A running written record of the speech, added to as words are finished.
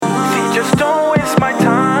just don't waste my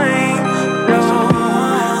time. No,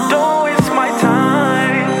 don't waste my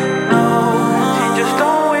time. No, she just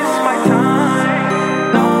don't waste my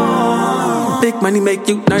time. No. Big money make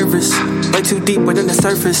you nervous. Way too deep within the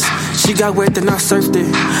surface. She got wet, then I surfed it.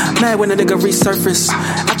 Mad when a nigga resurface.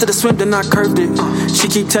 After the swim, then I curved it. She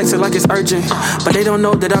keep texting like it's urgent, but they don't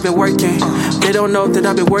know that I've been working. They don't know that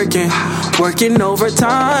I've been working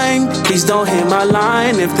overtime. Please don't hit my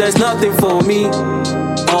line if there's nothing for me.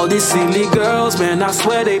 All these silly girls, man, I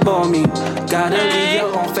swear they bore me. Gotta leave you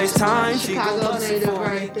on FaceTime. She gon' bust it for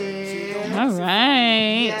me. All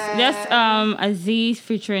right. Yes. That's Aziz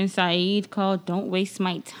featuring Saeed called Don't Waste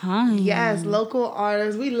My Time. Yes, local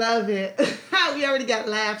artists. We love it. We already got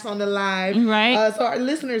laughs on the live. Right. So our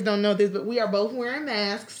listeners don't know this, but we are both wearing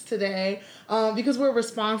masks today because we're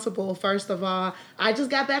responsible, first of all. I just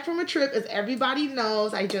got back from a trip, as everybody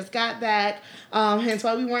knows. I just got back, hence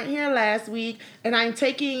why we weren't here last week. And I'm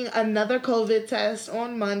taking another COVID test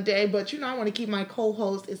on Monday, but I want to keep my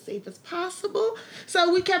co-host as safe as possible.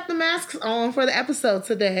 So we kept the masks on for the episode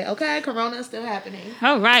today, okay? Corona is still happening.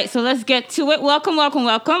 All right, so let's get to it. Welcome.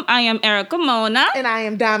 I am Erica Mona. And I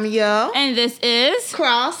am Damio. And this is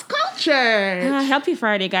Cross Culture. Happy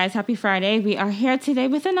Friday, guys. Happy Friday. We are here today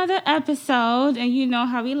with another episode. And you know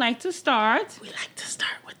how we like to start. We like to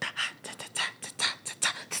start with the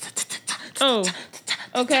Oh,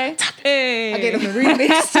 okay. Hey. I gave them the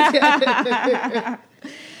remix.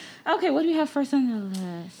 Okay, what do we have first on the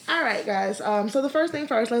list? All right, guys. So the first thing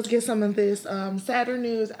first, let's get some of this sadder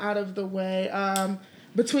news out of the way.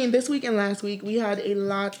 Between this week and last week, we had a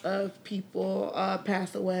lot of people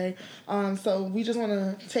pass away. So we just want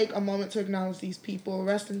to take a moment to acknowledge these people.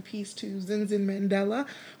 Rest in peace to Zinzin Mandela,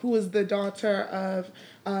 who was the daughter of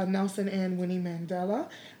Nelson and Winnie Mandela.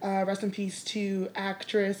 Rest in peace to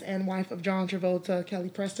actress and wife of John Travolta, Kelly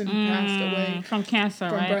Preston, who passed away. From cancer,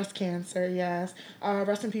 From right? breast cancer, yes.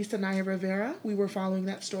 Rest in peace to Naya Rivera. We were following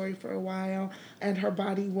that story for a while, and her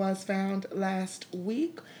body was found last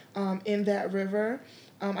week in that river.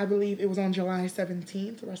 I believe it was on July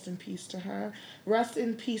 17th. Rest in peace to her. Rest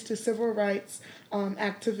in peace to civil rights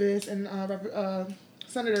activist and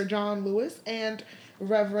Senator John Lewis and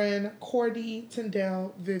Reverend Cordy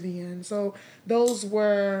Tyndale Vivian. So those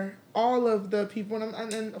were all of the people.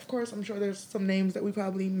 And of course, I'm sure there's some names that we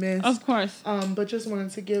probably missed. Of course. But just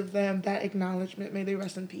wanted to give them that acknowledgement. May they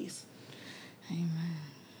rest in peace. Amen.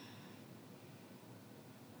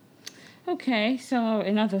 Okay, so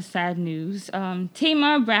in other sad news,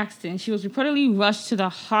 Tamar Braxton, she was reportedly rushed to the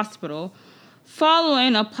hospital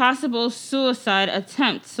following a possible suicide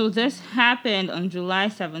attempt. So this happened on July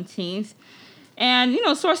 17th. And,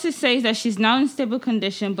 sources say that she's now in stable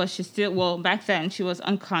condition, but she's still, back then she was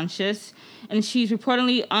unconscious. And she's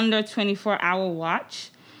reportedly under 24-hour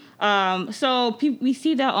watch. So we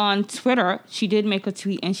see that on Twitter. She did make a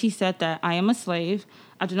tweet, and she said that I am a slave.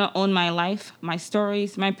 I do not own my life, my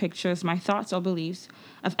stories, my pictures, my thoughts or beliefs.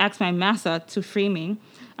 I've asked my master to free me.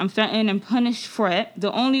 I'm threatened and punished for it.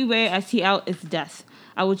 The only way I see out is death.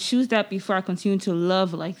 I would choose that before I continue to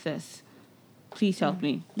love like this. Please help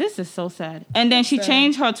me. This is so sad. And then she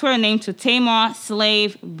changed her Twitter name to Tamar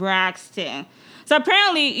Slave Braxton. So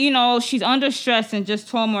apparently, she's under stress and just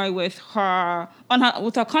turmoil with her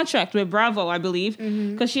contract with Bravo, I believe.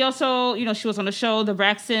 Because she also, she was on the show, The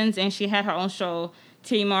Braxtons, and she had her own show,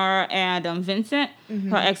 Tamar and Vincent,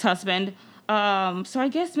 her ex-husband. So I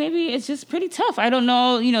guess maybe it's just pretty tough. I don't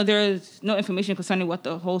know. There's no information concerning what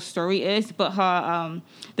the whole story is, but her,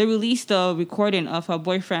 they released a recording of her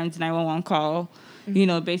boyfriend's 911 call.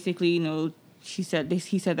 Basically, he said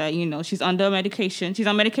that, she's under medication. She's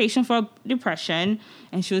on medication for depression,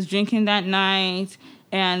 and she was drinking that night,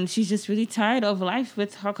 and she's just really tired of life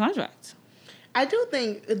with her contract. I do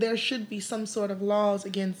think there should be some sort of laws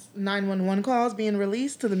against 911 calls being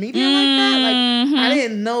released to the media like that. Like, I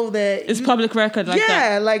didn't know that. It's public record like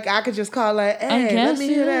that. Yeah, like I could just call hey, let me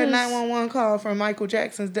hear that 911 call from Michael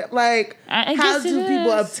Jackson's death. Like, how do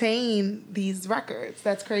people obtain these records?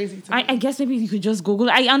 That's crazy to me. I guess maybe you could just Google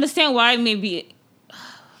it. I understand why maybe...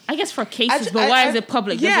 I guess for cases, but why is it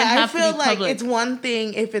public? Yeah, Does it have I feel to be like public? it's one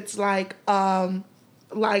thing if it's like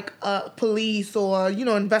police or,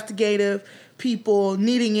 investigative people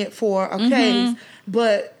needing it for a case,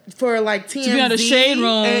 but for like TMZ, to be on the shade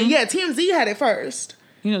room, TMZ had it first.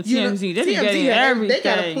 TMZ, they're getting everything. They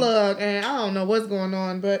got a plug, and I don't know what's going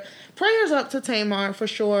on, but prayers up to Tamar for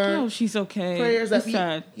sure. Oh, she's okay. Prayers up.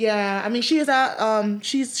 Sad. Yeah, I mean, she is out.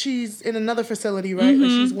 She's in another facility, right? Like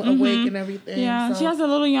she's awake and everything. Yeah, so. she has a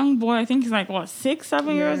little young boy. I think he's like 6,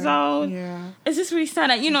 7 years old. Yeah, it's just really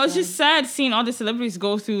sad. It's just sad seeing all the celebrities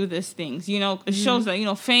go through these things. It shows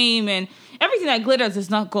that fame and everything that glitters is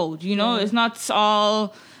not gold. It's not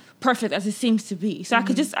all perfect as it seems to be. So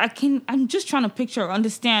I'm just trying to picture or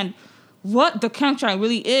understand what the contract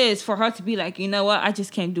really is for her to be like, I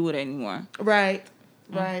just can't do it anymore. Right.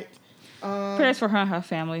 Prayers for her and her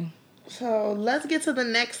family. So let's get to the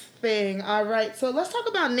next thing. All right. So let's talk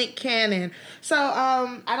about Nick Cannon. So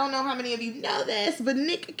I don't know how many of you know this, but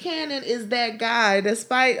Nick Cannon is that guy.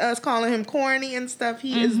 Despite us calling him corny and stuff,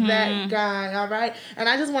 he is that guy. All right. And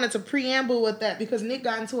I just wanted to preamble with that because Nick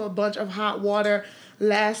got into a bunch of hot water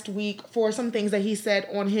last week for some things that he said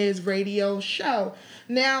on his radio show.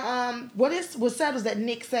 Now, what was said was that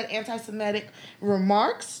Nick said anti-Semitic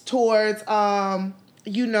remarks towards,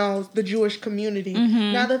 the Jewish community.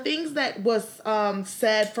 Now, the things that was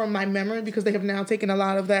said from my memory, because they have now taken a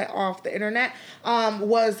lot of that off the internet,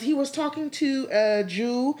 was he was talking to a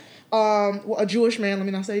Jew, a Jewish man, let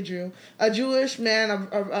me not say Jew, a Jewish man,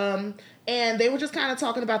 and they were just kind of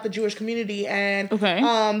talking about the Jewish community, and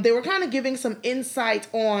they were kind of giving some insight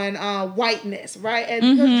on whiteness, right? And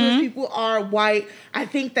because Jewish people are white, I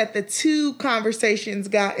think that the two conversations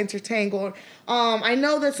got intertangled. I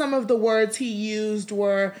know that some of the words he used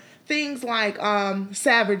were things like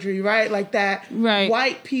savagery, right? Like that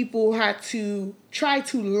white people had to try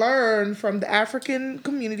to learn from the African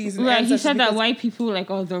communities. And he said that white people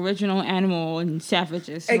are the original animal and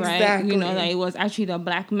savages, exactly. right? That it was actually the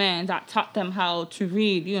black man that taught them how to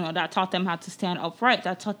read, that taught them how to stand upright,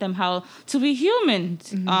 that taught them how to be human.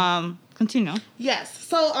 Continue. Yes.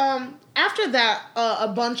 So after that, a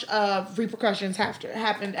bunch of repercussions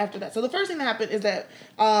happened after that. So the first thing that happened is that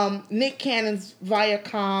Nick Cannon's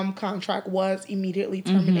Viacom contract was immediately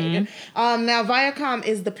terminated. Now, Viacom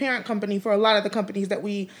is the parent company for a lot of the companies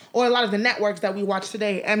a lot of the networks that we watch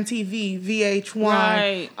today. MTV,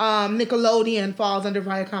 VH1, Nickelodeon falls under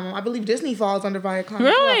Viacom. I believe Disney falls under Viacom.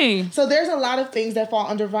 Really? As well. So there's a lot of things that fall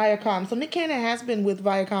under Viacom. So Nick Cannon has been with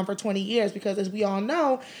Viacom for 20 years because, as we all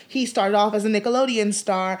know, he started off as a Nickelodeon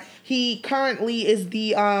star. He currently is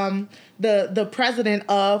the president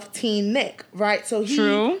of Teen Nick, right? So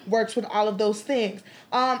he works with all of those things.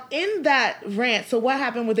 In that rant, so what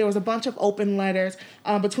happened was there was a bunch of open letters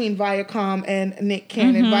between Viacom and Nick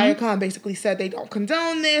Cannon. Viacom basically said they don't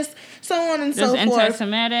condone this, so on and so forth.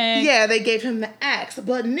 Anti-Semitic. Yeah, they gave him the axe.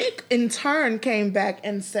 But Nick, in turn, came back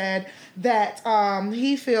and said that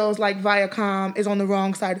he feels like Viacom is on the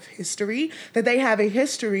wrong side of history, that they have a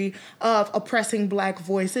history of oppressing black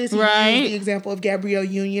voices. He used the example of Gabrielle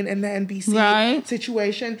Union and the NBC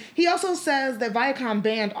situation. He also says that Viacom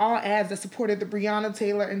banned all ads that supported the Breonna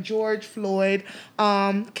Taylor and George Floyd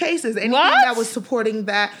cases. Anything that was supporting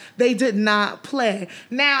that, they did not play.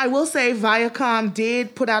 Now, I will say Viacom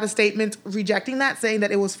did put out a statement rejecting that, saying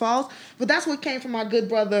that it was false, but that's what came from my good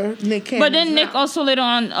brother, Nick Cannon. But then Nick also later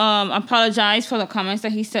on apologized for the comments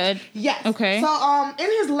that he said. Yes. Okay. So, in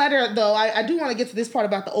his letter, though, I do want to get to this part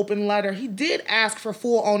about the open letter. He did ask for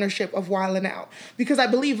full ownership of Wild 'N Out because I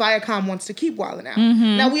believe Viacom wants to keep Wild 'N Out.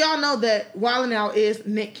 Now, we all know that Wild 'N Out is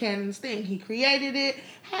Nick Cannon's thing. He created it.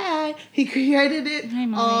 He created it. Hi,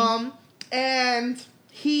 Mommy. And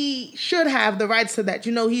he should have the rights to that.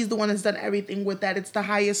 He's the one that's done everything with that. It's the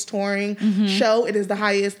highest touring show. It is the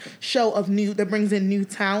highest show that brings in new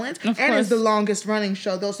talent. And it's the longest running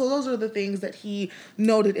show, though. So those are the things that he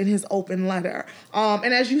noted in his open letter.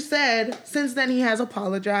 And as you said, since then he has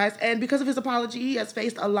apologized. And because of his apology, he has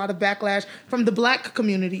faced a lot of backlash from the black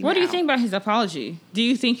community. What do you think about his apology? Do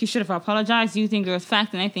you think he should have apologized? Do you think there was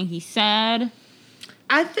fact in anything he said?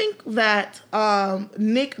 I think that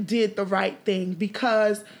Nick did the right thing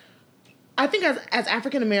because I think as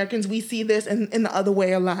African Americans, we see this in the other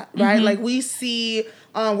way a lot, right? Like we see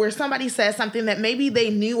where somebody says something that maybe they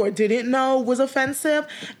knew or didn't know was offensive,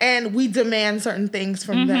 and we demand certain things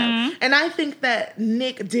from them. And I think that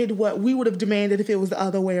Nick did what we would have demanded if it was the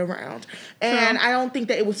other way around. And I don't think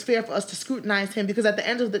that it was fair for us to scrutinize him because at the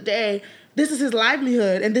end of the day, this is his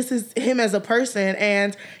livelihood, and this is him as a person,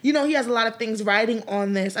 and, he has a lot of things riding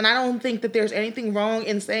on this, and I don't think that there's anything wrong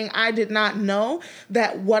in saying I did not know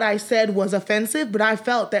that what I said was offensive, but I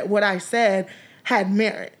felt that what I said had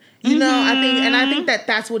merit, I think that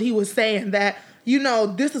that's what he was saying, that,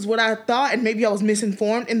 this is what I thought, and maybe I was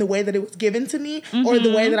misinformed in the way that it was given to me, or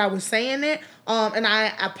the way that I was saying it, and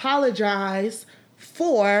I apologize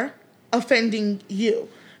for offending you.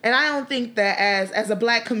 And I don't think that as a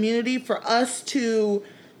black community, for us to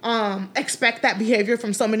expect that behavior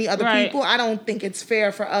from so many other people, I don't think it's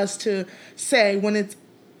fair for us to say when it's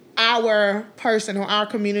our person or our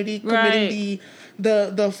community committing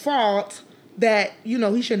the fault that, you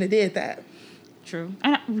know, he shouldn't have did that. True.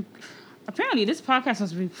 And apparently this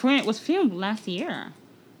podcast was filmed last year.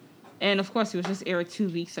 And of course it was just aired 2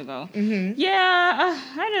 weeks ago. Mm-hmm. Yeah,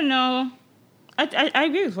 I don't know. I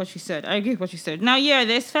agree with what you said. Now, yeah,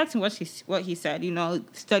 there's facts in what he said. You know,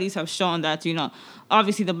 studies have shown that, you know,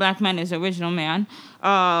 obviously the black man is the original man.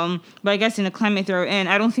 But I guess in the climate they're in,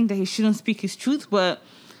 I don't think that he shouldn't speak his truth, but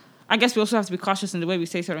I guess we also have to be cautious in the way we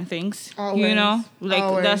say certain things. Always. You know? Like,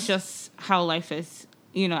 Always. That's just how life is.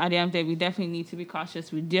 You know, at the end of the day, we definitely need to be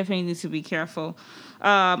cautious. We definitely need to be careful.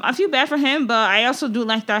 I feel bad for him, but I also do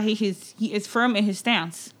like that he is firm in his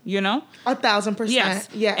stance, you know? 1,000%. Yes.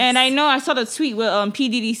 And I know I saw the tweet with P.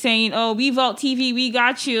 Diddy saying, "Oh, we Vault TV, we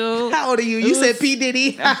got you." How old are you? You said P.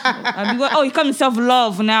 Diddy. He calls himself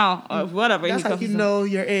Love now, or whatever. That's how you know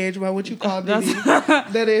your age by what you call Diddy.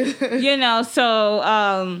 That is. You know,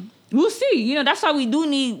 so... we'll see. You know, that's why we do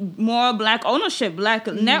need more black ownership, black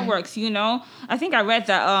networks, you know. I think I read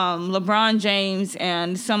that LeBron James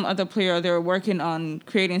and some other player, they're working on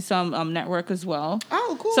creating some network as well.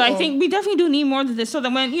 Oh, cool. So I think we definitely do need more of this so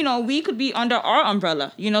that when, you know, we could be under our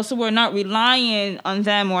umbrella, you know, so we're not relying on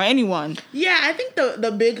them or anyone. Yeah, I think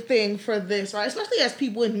the big thing for this, right, especially as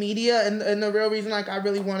people in media, and the real reason, like, I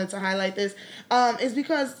really wanted to highlight this, is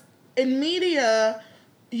because in media...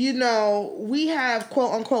 You know, we have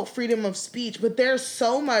quote unquote freedom of speech, but there's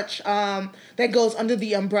so much that goes under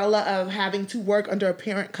the umbrella of having to work under a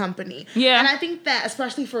parent company. Yeah. And I think that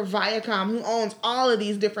especially for Viacom, who owns all of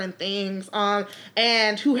these different things,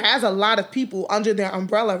 and who has a lot of people under their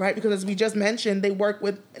umbrella, right? Because as we just mentioned, they work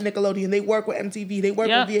with Nickelodeon, they work with MTV, they work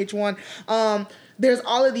with VH1. There's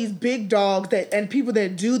all of these big dogs and people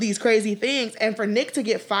that do these crazy things, and for Nick to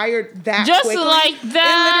get fired that just quickly, like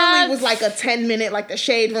that, it literally was like a 10-minute, like the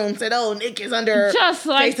Shade Room said, "Oh, Nick is under just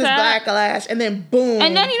like faces backlash," and then boom.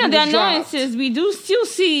 And then, you know, the annoyances, we do still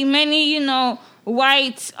see many, you know,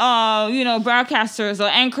 white, you know, broadcasters or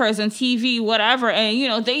anchors on TV, whatever, and, you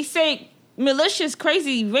know, they say malicious,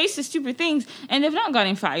 crazy, racist, stupid things, and they've not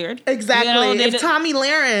gotten fired. Exactly. You know, if Tommy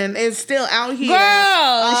Lahren is still out here,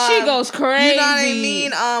 girl, she goes crazy. You know what I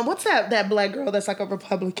mean? What's that black girl that's like a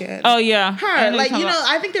Republican? Oh yeah, her. Like, you know,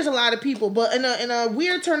 I think there's a lot of people, but in a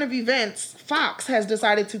weird turn of events, Fox has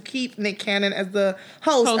decided to keep Nick Cannon as the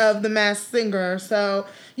host of The Masked Singer. So,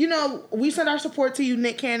 you know, we send our support to you,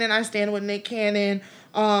 Nick Cannon. I stand with Nick Cannon.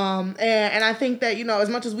 And I think that, you know, as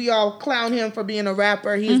much as we all clown him for being a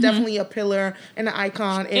rapper, he is definitely a pillar and an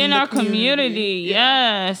icon in our community.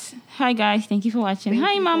 Yes. Hi guys, thank you for watching.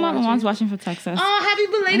 Hi Mama. My mom's watching from Texas. Oh, happy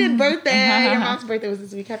belated birthday. Your mom's birthday was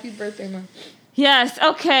this week. Happy birthday, Mom. Yes,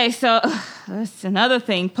 okay, so that's another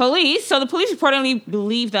thing. The police reportedly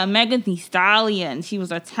believe that Megan Thee Stallion, she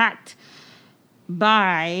was attacked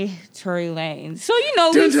by Tory Lanez. So, you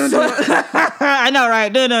know, I know,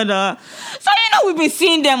 right? So, you know, we've been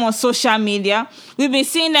seeing them on social media. We've been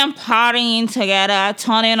seeing them partying together,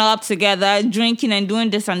 turning up together, drinking and doing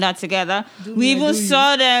this and that together. We even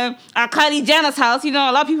saw them at Kylie Jenner's house. You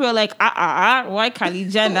know, a lot of people are like, why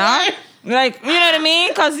Kylie Jenner? Like, you know what I mean?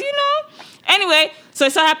 Because, you know, anyway, so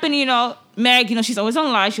it so happened, you know, Meg, you know, she's always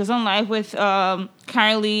on live. She was on live with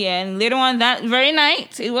Kylie, and later on that very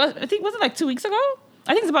night, was it like 2 weeks ago?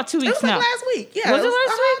 I think it's about 2 weeks now. It was like last week. Yeah. Was it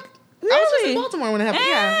last week? Really? I was just in Baltimore when it happened.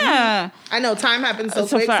 Yeah. I know, time happens so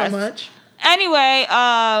quick, fast. so much. Anyway,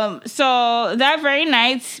 so that very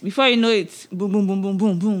night, before you know it, boom, boom, boom, boom,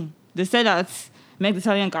 boom, boom. They said that Meg Thee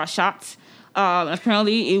Stallion got shot.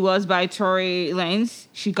 Apparently, it was by Tory Lanez.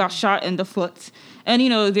 She got shot in the foot. And, you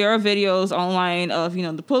know, there are videos online of, you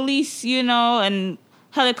know, the police, you know, and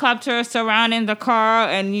helicopters surrounding the car.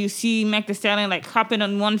 And you see Meg Thee Stallion, like, hopping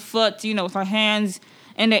on one foot, you know, with her hands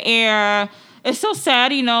in the air. It's so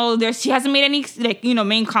sad, you know, she hasn't made any, like, you know,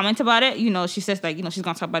 main comment about it. You know, she says, like, you know, she's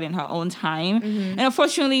going to talk about it in her own time. Mm-hmm. And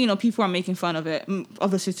unfortunately, you know, people are making fun of it,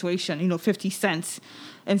 of the situation. You know, 50 Cent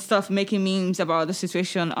and stuff, making memes about the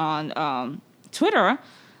situation on Twitter.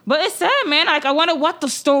 But it's sad, man. Like, I wonder what the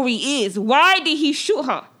story is. Why did he shoot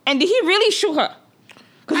her? And did he really shoot her?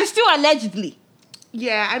 Because it's still allegedly.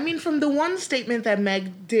 Yeah, I mean, from the one statement that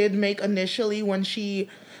Meg did make initially when she...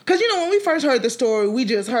 Because, you know, when we first heard the story, we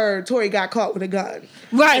just heard Tory got caught with a gun.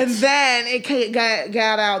 Right. And then it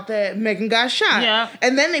got out that Megan got shot. Yeah.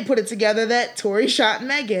 And then they put it together that Tory shot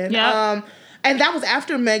Megan. Yeah. And that was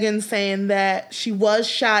after Megan saying that she was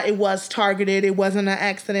shot, it was targeted, it wasn't an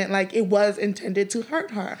accident, like it was intended to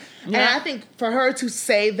hurt her. Yeah. And I think for her to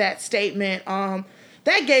say that statement,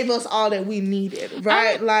 that gave us all that we needed,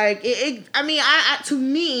 right? Like, to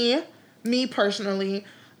me personally,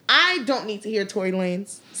 I don't need to hear Tory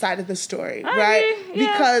Lanez side of the story, right?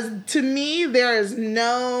 Yeah. Because to me, there is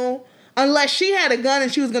no, unless she had a gun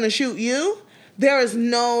and she was going to shoot you, there is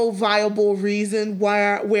no viable reason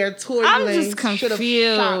where Tory Lanez should have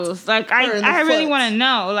shot Like, her in the I really foot. want to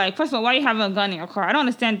know, like, first of all, why you have a gun in your car? I don't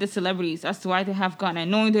understand the celebrities as to why they have gun and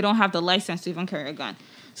knowing they don't have the license to even carry a gun.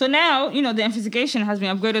 So now, the investigation has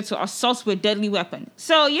been upgraded to assault with deadly weapon.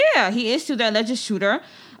 So, yeah, he is still the alleged shooter.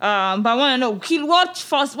 But I want to know, what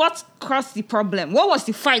caused the problem? What was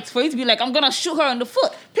the fight for you to be like, I'm going to shoot her in the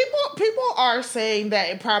foot? People are saying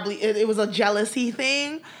that it was a jealousy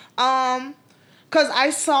thing. Because I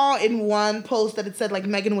saw in one post that it said, like,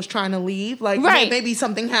 Megan was trying to leave. Like, maybe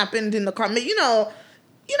something happened in the car. You know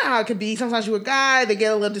how it could be. Sometimes you're a guy, they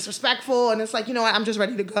get a little disrespectful, and it's like, you know what, I'm just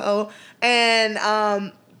ready to go.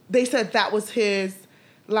 And they said that was his,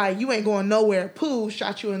 like, you ain't going nowhere. Pooh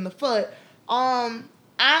shot you in the foot.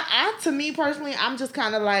 To me personally, I'm just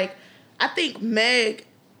kind of like, I think Meg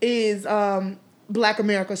is Black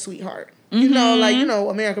America's sweetheart.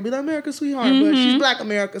 America be like, America's sweetheart, but she's Black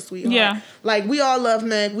America's sweetheart. Yeah. Like, we all love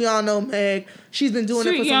Meg. We all know Meg. She's been doing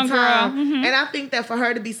it for some time. And I think that for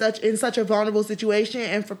her to be in such a vulnerable situation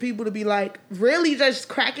and for people to be, like, really just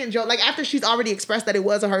cracking jokes, like, after she's already expressed that it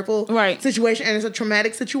was a hurtful situation and it's a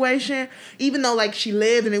traumatic situation, even though, like, she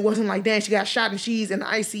lived and it wasn't like, damn, she got shot and she's in the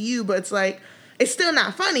ICU, but it's like, it's still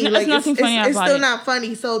not funny. No, like, it's still not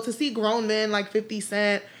funny. So to see grown men like 50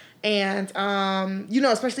 Cent and,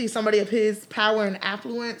 especially somebody of his power and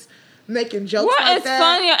affluence making jokes like that.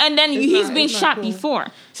 What is funny? And then he's been shot cool. before.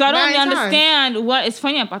 So I don't 9 times. understand what is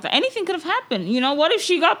funny about that. Anything could have happened. What if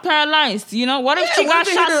she got paralyzed? What if she got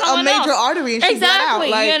shot a major artery and she got out?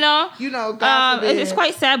 Like, God forbid. It's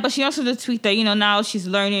quite sad, but she also did tweet that, now she's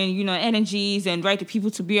learning, energies and the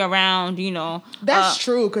people to be around, That's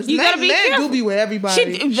true, because you gotta be Meg careful. do be with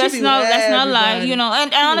everybody. Let's not lie, and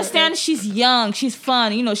I understand she's young, she's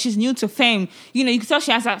fun, she's new to fame. You can tell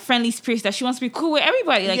she has that friendly spirit that she wants to be cool with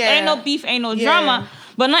everybody. Like, ain't no beef, ain't no drama.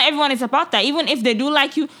 But not everyone is about that. Even if they do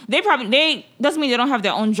like you, they doesn't mean they don't have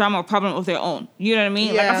their own drama or problem of their own. You know what I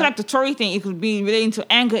mean? Yeah. Like, I feel like the Tory thing, it could be relating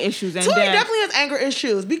to anger issues. And Tory definitely has anger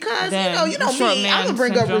issues because, me, I'm going to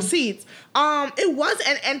bring up receipts. It was,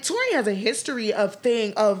 and Tory has a history of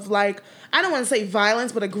like, I don't want to say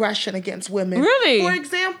violence, but aggression against women. Really? For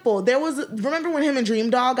example, remember when him and Dream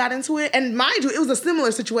Doll got into it? And mind you, it was a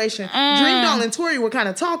similar situation. Dream Doll and Tory were kind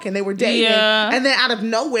of talking. They were dating. Yeah. And then out of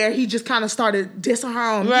nowhere, he just kind of started dissing her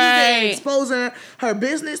on music, exposing her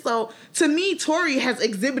business. So to me, Tory has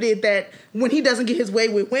exhibited that when he doesn't get his way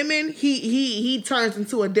with women, he turns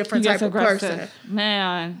into a different type of person.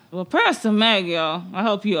 Man. Well, prayers to Meg, yo. I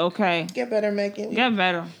hope you okay. Get better, Megan. Get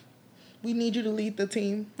better. We need you to lead the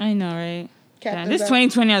team. I know, right? Captain, this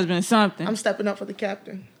 2020 has been something. I'm stepping up for the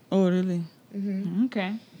captain. Oh, really? Mm-hmm.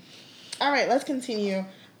 Okay. All right, let's continue.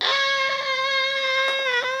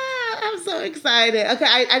 I'm so excited. Okay,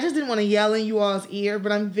 I just didn't want to yell in you all's ear,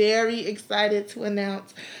 but I'm very excited to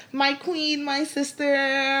announce my queen, my sister,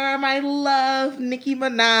 my love, Nicki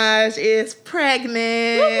Minaj, is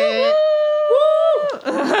pregnant.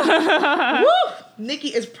 Woo! Woo! Nicki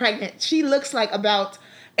is pregnant. She looks like about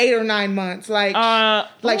 8 or 9 months.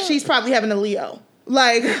 Like she's probably having a Leo.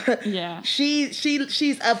 Like, yeah, she's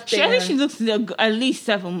up there. I think she looks at least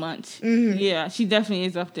 7 months. Mm-hmm. Yeah, she definitely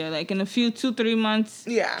is up there. Like in a few 2-3 months,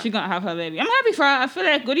 yeah, she's gonna have her baby. I'm happy for her. I feel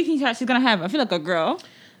like, what do you think she's gonna have? I feel like a girl.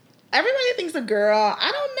 Everybody thinks a girl.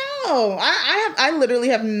 I don't know. I literally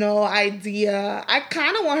have no idea. I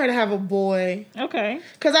kind of want her to have a boy. Okay.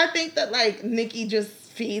 Because I think that like Nicki just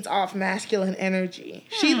feeds off masculine energy.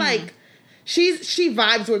 She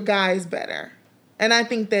vibes with guys better. And I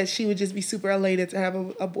think that she would just be super elated to have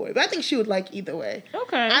a boy. But I think she would like either way.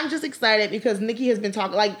 Okay. I'm just excited because Nicki has been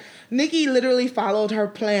talking. Like, Nicki literally followed her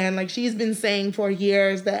plan. Like, she's been saying for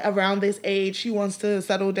years that around this age, she wants to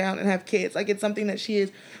settle down and have kids. Like, it's something that she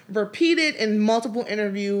has repeated in multiple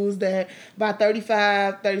interviews that by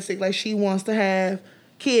 35, 36, like, she wants to have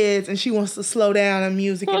kids and she wants to slow down on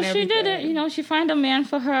music and everything. Well, she did it. She found a man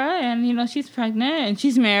for her and, she's pregnant and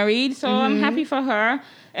she's married. So I'm happy for her.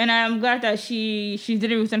 And I'm glad that she did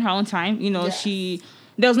it within her own time. Yes.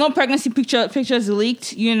 There was no pregnancy pictures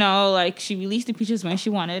leaked. Like she released the pictures when she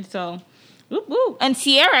wanted. So, whoop, whoop. And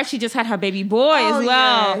Ciara actually just had her baby boy as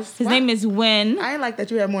well. Yes. His name is Win. I like that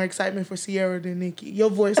you have more excitement for Ciara than Nicki. Your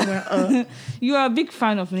voice went up. You are a big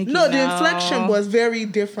fan of Nicki. No, the inflection was very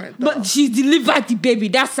different. Though. But she delivered the baby.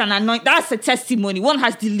 That's That's a testimony. One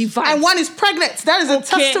has delivered, and one is pregnant. That is a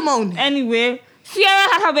testimony. Anyway. Sierra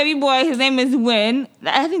had her baby boy. His name is Win.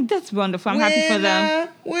 I think that's wonderful. I'm happy for them.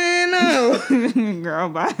 Winner. Girl,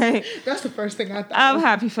 bye. That's the first thing I thought. I'm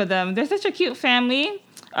happy for them. They're such a cute family.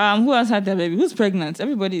 Who else had their baby? Who's pregnant?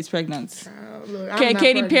 Everybody is pregnant. Look,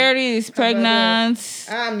 Katy Perry is pregnant.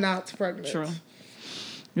 I'm not pregnant. True.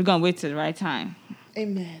 We're going to wait till the right time.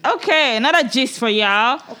 Amen. Okay, another gist for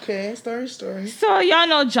y'all. Okay, story. So y'all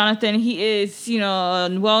know Jonathan. He is,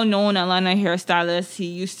 a well-known Atlanta hairstylist. He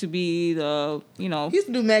used to be the, He used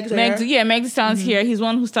to do Meg's hair. Yeah, Meg Thee Stallion's hair. He's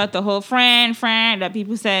one who started the whole friend that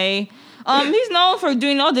people say. He's known for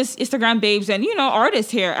doing all this Instagram babes and,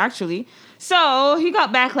 artist hair, actually. So he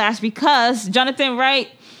got backlash because Jonathan Wright,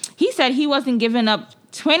 he said he wasn't giving up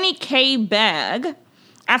 $20K bag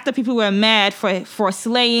after people were mad for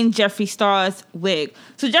slaying Jeffree Star's wig.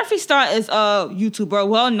 So Jeffree Star is a YouTuber,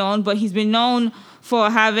 well known, but he's been known for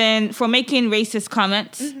making racist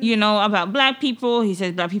comments, about black people. He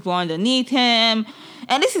says black people underneath him.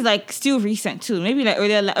 And this is still recent too. Maybe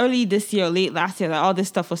early this year, late last year, all this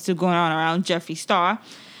stuff was still going on around Jeffree Star.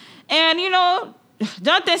 And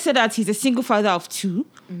Jonathan said that he's a single father of 2,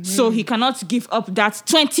 so he cannot give up that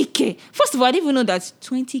 $20K. First of all, I didn't even know that's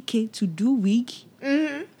 $20K to do wig.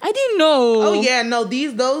 I didn't know. Oh yeah, no,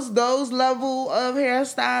 those level of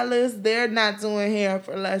hairstylists, they're not doing hair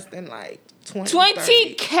for less than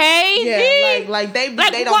 20K. Yeah, like they don't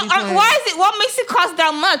be playing. Why is it? What makes it cost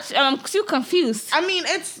that much? I'm still confused. I mean,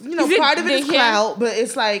 it's part of it is clout, but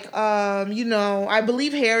it's I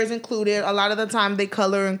believe hair is included. A lot of the time, they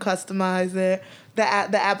color and customize it.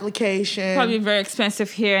 The application probably very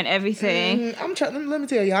expensive hair and everything. Let me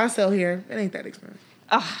tell you, I sell hair. It ain't that expensive.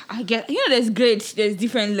 I get. There's grades. There's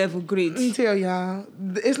different level grades. Let me tell y'all,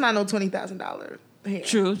 it's not no $20,000 hair.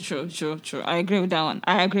 True. I agree with that one.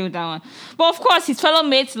 But of course, his fellow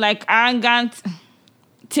mates like Arrogant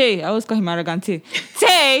Tay. I always call him Arrogant Tay.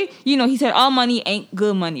 Tay, he said all money ain't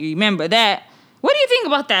good money. Remember that. What do you think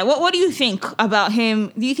about that? What do you think about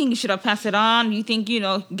him? Do you think he should have passed it on? Do you think,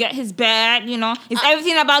 get his bag, Is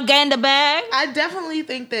everything about getting the bag? I definitely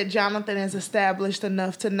think that Jonathan is established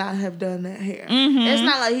enough to not have done that hair. It's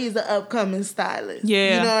not like he's an upcoming stylist.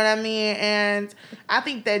 Yeah. You know what I mean? And I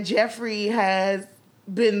think that Jeffree has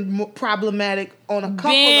been problematic on a couple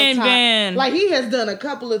of times. Like, he has done a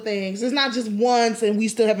couple of things. It's not just once and we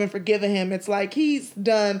still haven't forgiven him. It's like he's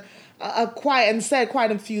done... said quite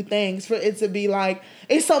a few things for it to be like,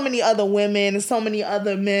 it's so many other women, and so many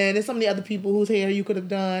other men, and so many other people whose hair you could have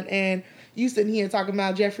done, and you sitting here talking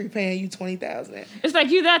about Jeffree paying you $20,000. It's like,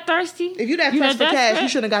 you that thirsty? If you that thirsty for cash, you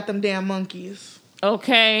should have got them damn monkeys.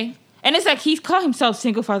 Okay. And it's like, he's called himself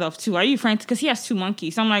single father of 2. Are you referring to, because he has 2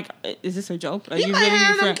 monkeys. So I'm like, is this a joke? Are he you might really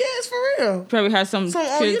have them kids for real. Probably has some kids.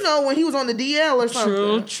 When he was on the DL or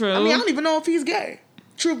something. True. I mean, I don't even know if he's gay.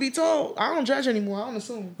 Truth be told, I don't judge anymore. I don't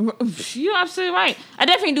assume. You're absolutely right. I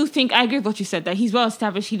definitely do think, I agree with what you said, that he's well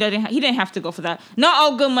established. He didn't have to go for that. Not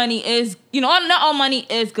all good money is, not all money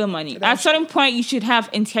is good money. At a certain point, you should have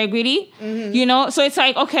integrity, So it's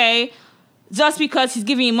like, okay, just because he's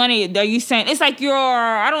giving you money, that you saying, it's like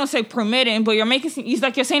I don't want to say permitting, but you're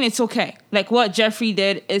saying it's okay. Like what Jeffree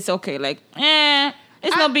did is okay. Like,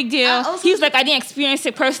 it's no big deal. He's like, I didn't experience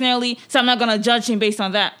it personally, so I'm not going to judge him based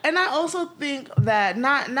on that. And I also think that,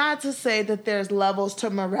 not to say that there's levels to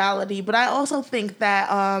morality, but I also think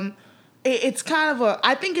that it's kind of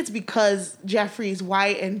I think it's because Jeffree's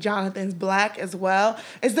white and Jonathan's black as well.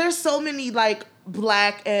 There's so many,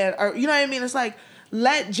 black or you know what I mean? It's like,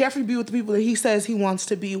 let Jeffree be with the people that he says he wants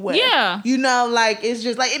to be with. Yeah. It's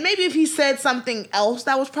just like, maybe if he said something else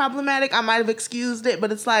that was problematic, I might have excused it, but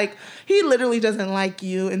it's like, he literally doesn't like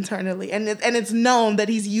you internally, and it's known that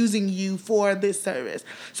he's using you for this service.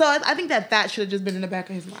 So I think that should have just been in the back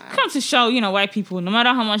of his mind. Comes to show, white people, no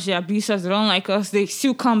matter how much they abuse us, they don't like us, they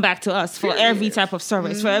still come back to us for every type of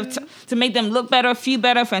service, to make them look better, feel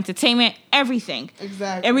better, for entertainment, everything.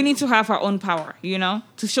 Exactly. And we need to have our own power,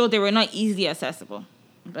 to show they were not easily accessible.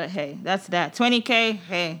 But hey, that's that. $20K,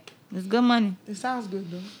 hey, it's good money. It sounds good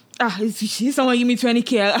though. If someone give me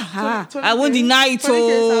 $20K, I won't deny it. $20K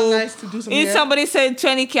sounds nice to do some If hair. Somebody said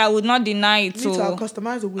 $20K, I would not deny it. You need to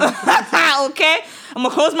customize it with okay, I'm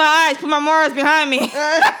gonna close my eyes, put my morals behind me.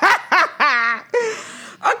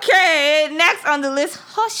 Okay, next on the list,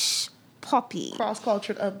 Hush Puppy.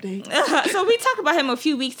 Cross-cultured update. So we talked about him a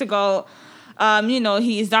few weeks ago.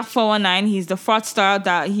 He is that 419. He's the fraudster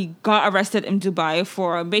that he got arrested in Dubai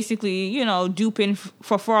for basically, duping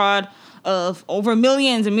for fraud of over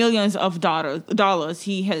millions and millions of dollars.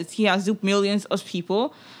 He has duped millions of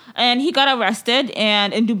people. And he got arrested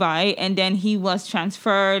in Dubai, and then he was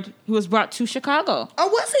transferred. He was brought to Chicago. Oh,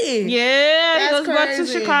 was he? Yeah, That's he was brought to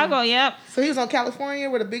crazy. Chicago. Yep. So he was on California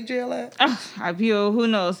where the big jail at? Who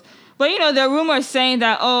knows? But, there are rumors saying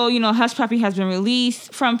that, Hush Puppy has been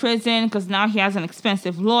released from prison because now he has an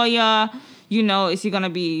expensive lawyer. Is he going to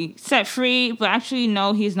be set free? But actually,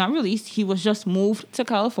 no, he's not released. He was just moved to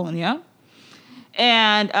California.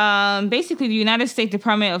 And basically, the United States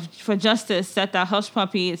Department for Justice said that Hush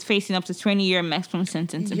Puppy is facing up to 20-year maximum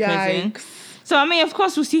sentence in prison. So, of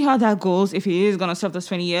course, we'll see how that goes. If he is going to serve those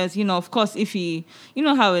 20 years, of course, if he,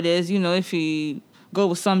 how it is, if he go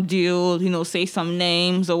with some deal, say some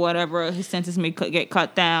names or whatever, his sentence may get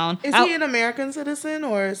cut down. Is he an American citizen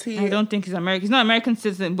or is he? I don't think he's American. He's not an American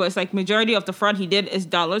citizen, but it's like majority of the fraud he did is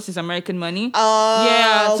dollars, is American money. Oh,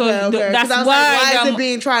 yeah. So okay. that's why. Why is it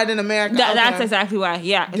being tried in America? That's exactly why.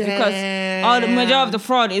 Yeah, it's because all the majority of the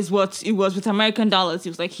fraud is what it was with American dollars. It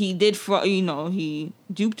was like he did fraud. He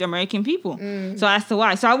duped American people. So that's the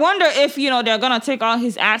why. So I wonder if they're gonna take all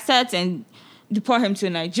his assets and deport him to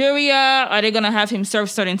Nigeria. Are they going to have him serve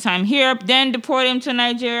certain time here, then deport him to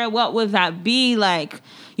Nigeria? What would that be like?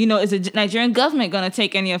 Is the Nigerian government going to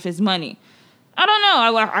take any of his money? I don't know.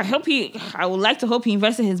 I would like to hope he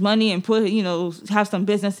invested his money and put, have some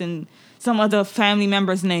business in some other family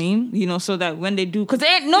member's name, so that when they do, because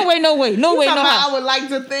there ain't no way, no how. I would like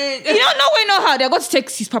to think. No way, no how. They're going to take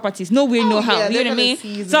his properties. No way, no how. Yeah, you know what I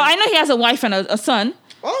mean? So I know he has a wife and a son.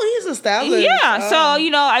 Oh, he's established. Yeah, so,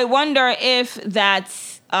 I wonder if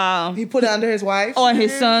that's... he put it under his wife's or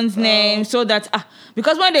his son's name, so that...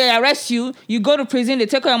 because when they arrest you, you go to prison, they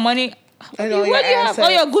take all your money... And all your assets.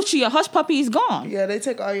 All your Gucci, your Hush Puppy is gone. Yeah, they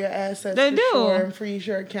take all your assets. They do. Sure, and freeze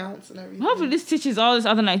your accounts and everything. Hopefully this teaches all these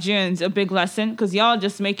other Nigerians a big lesson, because y'all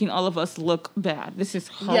just making all of us look bad. This is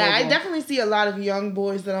horrible. Yeah, I definitely see a lot of young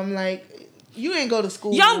boys that I'm like, you ain't go to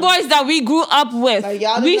school. Young boys that we grew up with. Like,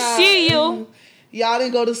 see you. Y'all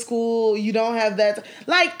didn't go to school. You don't have that.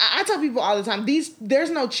 Like, I tell people all the time,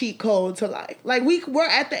 there's no cheat code to life. Like, we're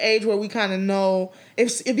at the age where we kind of know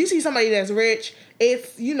if you see somebody that's rich,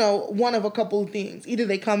 it's, one of a couple of things. Either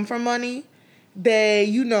they come from money,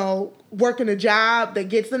 they, work in a job that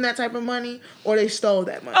gets them that type of money, or they stole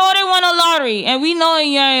that money. Oh, they won a lottery. And we know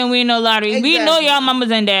y'all ain't win no lottery. Exactly. We know y'all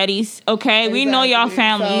mamas and daddies, okay? Exactly. We know y'all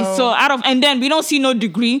families. And then we don't see no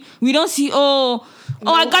degree. We don't see,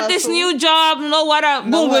 no, I got this new job. No, what up?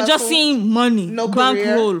 No boom, we're just seeing money. No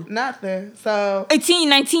bankroll. Career, nothing. So 18,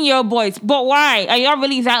 19-year-old boys. But why? Are y'all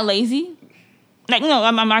really that lazy? Like, no,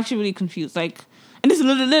 I'm actually really confused. Like, and this is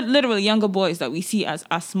literally younger boys that we see as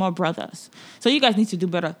our small brothers. So you guys need to do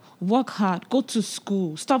better. Work hard. Go to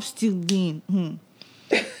school. Stop stealing. No,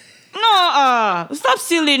 stop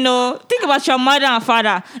stealing, no. Think about your mother and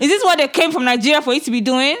father. Is this what they came from Nigeria for you to be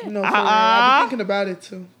doing? No, I've been thinking about it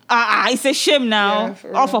too. It's a shame now.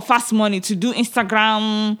 Yeah, all for fast money to do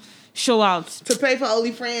Instagram show outs. To pay for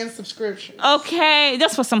OnlyFans subscription. Okay,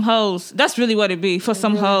 just for some hoes. That's really what it be, for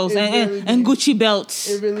some hoes. And Gucci belts.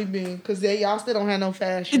 It really be. Because y'all still don't have no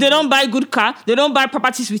fashion. They don't buy good car. They don't buy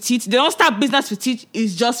properties with it. They don't start business with it.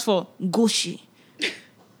 It's just for Gucci.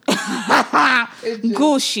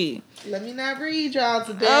 Gucci. Let me not read y'all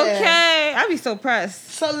today. Okay, I'd be so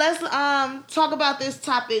pressed. So let's talk about this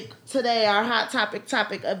topic today. Our hot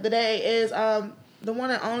topic of the day is the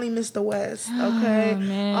one and only Mr. West. Okay,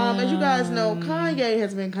 as you guys know, Kanye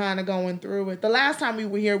has been kind of going through it. The last time we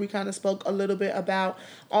were here, we kind of spoke a little bit about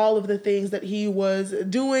all of the things that he was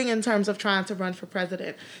doing in terms of trying to run for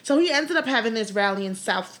president. So he ended up having this rally in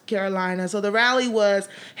South Carolina. So the rally was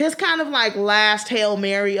his kind of like last Hail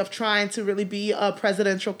Mary of trying to really be a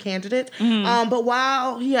presidential candidate. But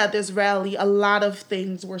while he had this rally, a lot of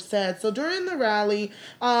things were said. So during the rally,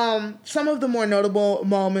 some of the more notable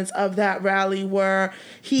moments of that rally were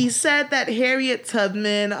he said that Harriet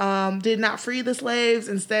Tubman did not free the slaves.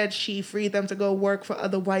 Instead, she freed them to go work for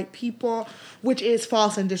other white people, which is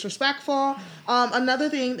false and disrespectful. Another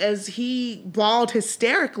thing is he bawled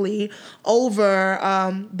hysterically over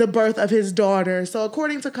the birth of his daughter. So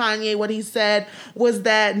according to Kanye, what he said was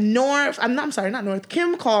that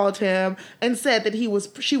Kim called him and said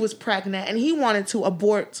that she was pregnant and he wanted to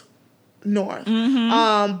abort North.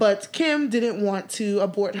 But Kim didn't want to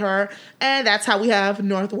abort her, and that's how we have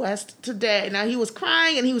Northwest today. Now, he was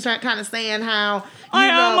crying and he was kind of saying how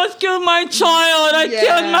I almost killed my child. I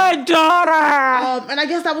killed my daughter. And I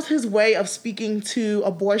guess that was his way of speaking to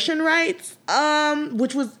abortion rights.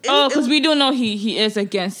 Which was because we do know he is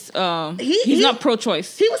against. He's not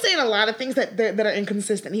pro-choice. He was saying a lot of things that are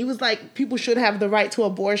inconsistent. He was like, people should have the right to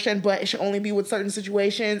abortion, but it should only be with certain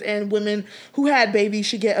situations, and women who had babies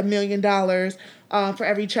should get $1 million $100 for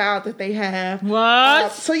every child that they have.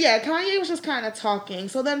 What? So yeah, Kanye was just kind of talking.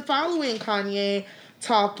 So then following Kanye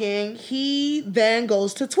talking, he then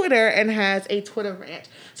goes to Twitter and has a Twitter rant.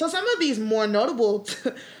 So some of these more notable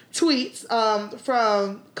tweets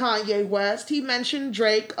from Kanye West. He mentioned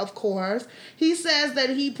Drake, of course. He says that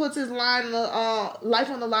he puts his life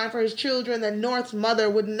on the line for his children, that North's mother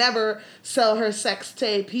would never sell her sex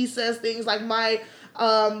tape. He says things like,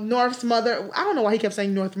 North's mother, I don't know why he kept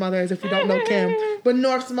saying North's mother as if we don't know Kim, but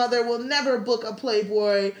North's mother will never book a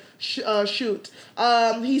Playboy shoot.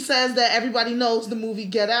 He says that everybody knows the movie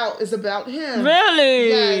Get Out is about him. Really?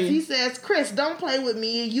 Yes. He says, Chris, don't play with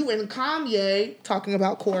me. You and Kanye, talking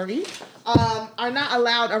about Corey, are not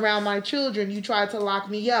allowed around my children. You tried to lock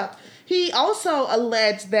me up. He also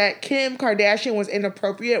alleged that Kim Kardashian was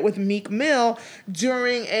inappropriate with Meek Mill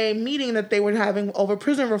during a meeting that they were having over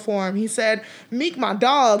prison reform. He said, Meek, my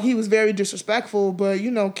dog, he was very disrespectful, but,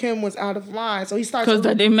 Kim was out of line. So he starts...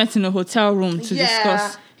 Because they met in a hotel room to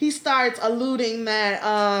discuss... He starts alluding that,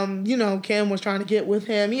 Kim was trying to get with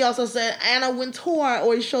him. He also said, Anna Wintour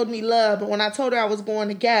always showed me love, but when I told her I was going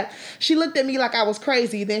to Gap, she looked at me like I was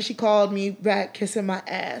crazy. Then she called me back kissing my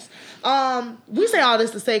ass. We say all this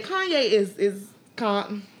to say Kanye is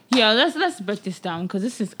Yeah, let's break this down because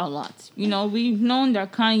this is a lot. We've known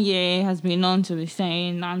that Kanye has been known to be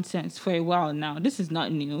saying nonsense for a while now. This is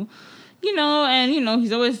not new. He's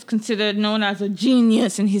always considered known as a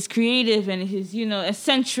genius, and he's creative, and he's,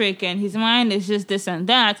 eccentric, and his mind is just this and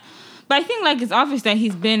that. But I think, it's obvious that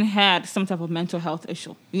he's had some type of mental health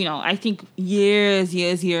issue. I think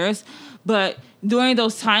years. But during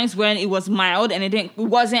those times when it was mild and it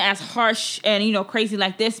wasn't as harsh and, crazy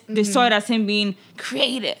like this, they saw it as him being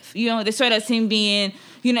creative. They saw it as him being,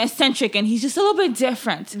 eccentric, and he's just a little bit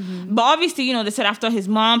different. Mm-hmm. But obviously, they said after his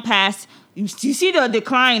mom passed, you see the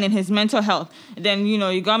decline in his mental health. Then,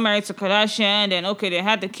 you got married to Kardashian, then, okay, they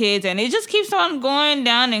had the kids, and it just keeps on going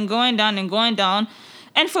down and going down and going down.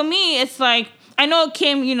 And for me, it's like, I know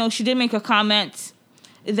Kim, she did make a comment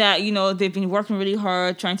that, they've been working really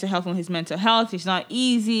hard trying to help him with his mental health. It's not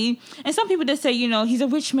easy. And some people just say, he's a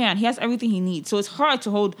rich man. He has everything he needs. So it's hard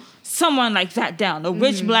to hold someone like that down. A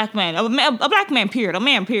rich black man. A black man, period. A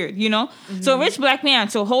man, period, Mm-hmm. So a rich black man,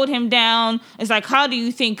 to hold him down, it's like, how do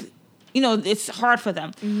you think... it's hard for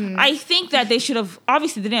them. Mm-hmm. I think that they should have...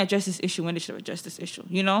 Obviously, they didn't address this issue when they should have addressed this issue,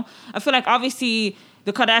 I feel like, obviously,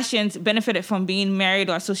 the Kardashians benefited from being married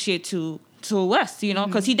or associated to West,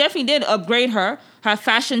 because he definitely did upgrade her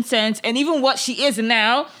fashion sense, and even what she is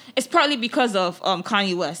now is partly because of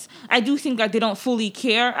Kanye West. I do think that they don't fully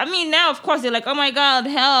care. I mean, now, of course, they're like, oh, my God,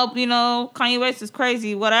 help, Kanye West is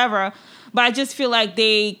crazy, whatever. But I just feel like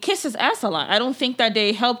they kiss his ass a lot. I don't think that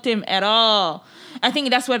they helped him at all. I think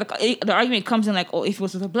that's where the argument comes in, like, oh, if it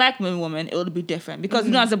was with a black woman, it would be different. Because,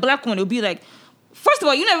 as a black woman, it would be like, first of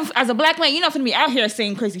all, as a black man, you're not going to be out here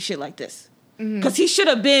saying crazy shit like this. Because he should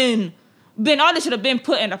have been all this should have been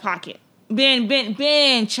put in the pocket.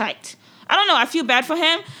 Been checked. I don't know. I feel bad for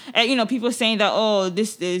him. And, people saying that, oh,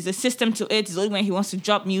 this is a system to it. It's only when he wants to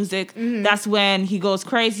drop music. Mm-hmm. That's when he goes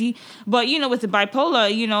crazy. But, with the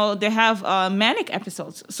bipolar, they have manic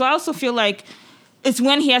episodes. So I also feel like it's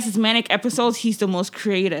when he has his manic episodes, he's the most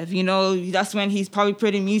creative. That's when he's probably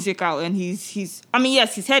putting music out. And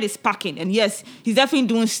yes, his head is packing. And yes, he's definitely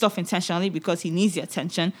doing stuff intentionally because he needs the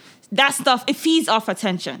attention. That stuff, it feeds off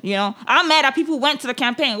attention, I'm mad that people went to the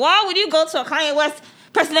campaign. Why would you go to a Kanye West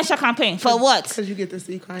presidential campaign? For what? Because you get to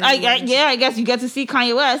see Kanye West. I guess you get to see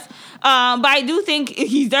Kanye West. But I do think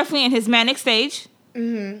he's definitely in his manic stage.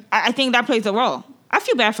 Mm-hmm. I think that plays a role. I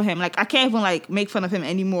feel bad for him. Like, I can't even, make fun of him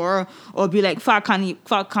anymore or be like, fuck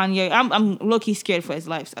Kanye. I'm low-key scared for his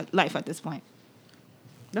life at this point.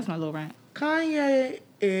 That's my little rant. Kanye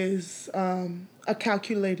is a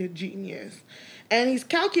calculated genius. And he's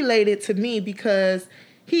calculated to me because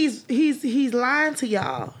he's lying to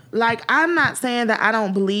y'all. Like, I'm not saying that I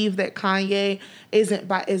don't believe that Kanye is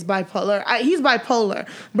bipolar. He's bipolar,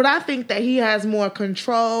 but I think that he has more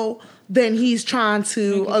control than he's trying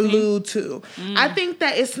to allude to. I think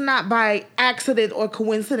that it's not by accident or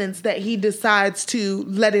coincidence that he decides to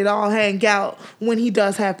let it all hang out when he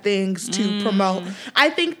does have things to promote. I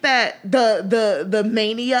think that the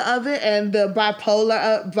mania of it and the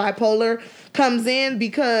bipolar comes in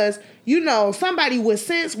because, somebody with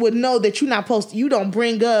sense would know that you don't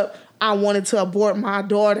bring up I wanted to abort my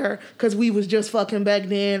daughter because we was just fucking back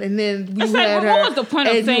then, and then we It's had like, her. what was the point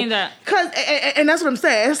of saying that? Cause, and that's what I'm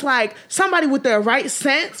saying. It's like somebody with their right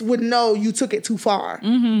sense would know you took it too far.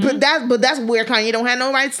 But that's where Kanye don't have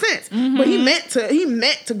no right sense. But he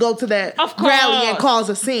meant to go to that rally and cause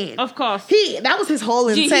a scene. Of course, that was his whole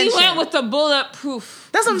intention. He went with the bulletproof.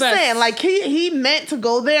 That's what I'm vest. saying. Like he meant to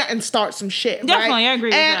go there and start some shit. Definitely, right? I agree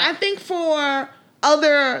with and that. I think for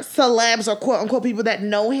other celebs or quote unquote people that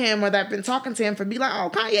know him or that been talking to him for be like,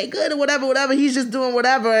 oh, Kanye good or whatever, he's just doing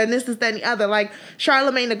whatever and this, that, and the other. Like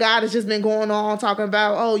Charlamagne the God has just been going on talking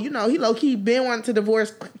about, oh, he low-key been wanting to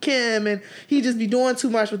divorce Kim and he just be doing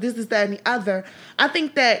too much with this, that, and the other. I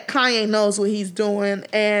think that Kanye knows what he's doing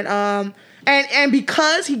and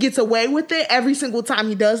because he gets away with it every single time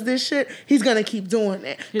he does this shit, he's gonna keep doing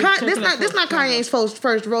it. This not Kanye's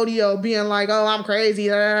first rodeo being like, oh, I'm crazy,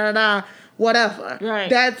 da, da, da, whatever. Right.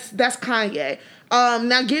 That's Kanye.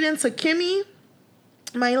 Now get into Kimmy,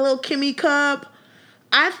 my little Kimmy cub.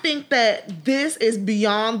 I think that this is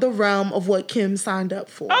beyond the realm of what Kim signed up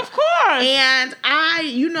for. Of course. And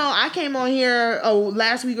I came on here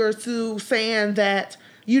last week or two saying that,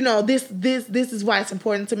 this is why it's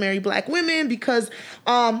important to marry black women because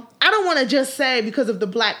I don't want to just say because of the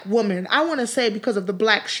black woman. I want to say because of the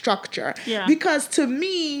black structure. Yeah. Because to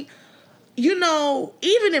me,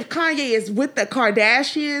 even if Kanye is with the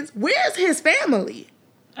Kardashians, where's his family?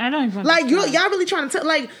 I don't even like y'all really trying to tell.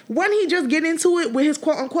 Like when he just get into it with his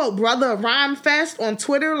quote unquote brother Rhyme Fest on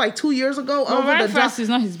Twitter like 2 years ago. Well, Rhyme Fest is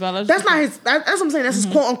not his brother. That's not his. That's what I'm saying. That's his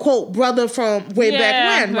quote unquote brother from way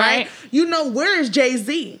back when, right? Where is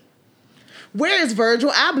Jay-Z? Where is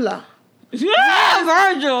Virgil Abloh?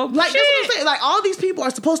 Yeah, Virgil. Like, that's what I'm saying. Like, all these people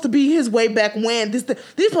are supposed to be his way back when. They're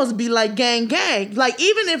supposed to be like gang. Like,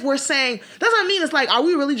 even if we're saying, that's what I mean. It's like, are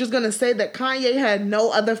we really just going to say that Kanye had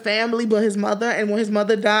no other family but his mother? And when his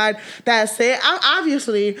mother died, that's it?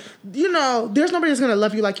 Obviously, there's nobody that's going to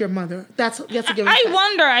love you like your mother. That's a given fact. I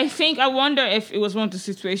wonder if it was one of the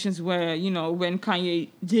situations where, when Kanye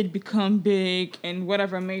did become big and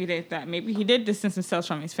whatever made it, that maybe he did distance himself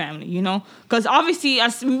from his family, Because obviously,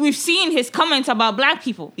 as we've seen his comments about black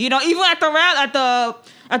people, even at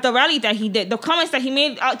the rally that he did, the comments that he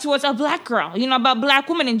made towards a black girl, about black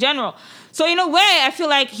women in general. So in a way, I feel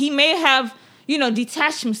like he may have,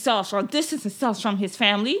 detached himself or distanced himself from his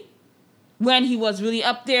family when he was really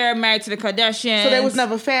up there, married to the Kardashians. So they was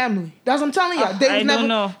never family. That's what I'm telling y'all. I don't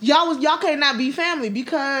know. Y'all cannot be family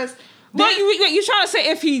because. Well, you're trying to say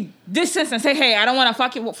if he distanced and say, hey, I don't want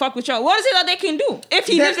to fuck with y'all. What is it that they can do? If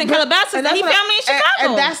he lives in Calabasas, then he family in Chicago.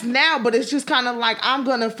 And that's now, but it's just kind of like, I'm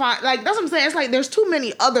going to find, like, that's what I'm saying. It's like, there's too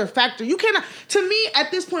many other factors. You cannot, to me,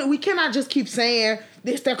 at this point, we cannot just keep saying,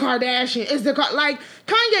 it's the Kardashian, like,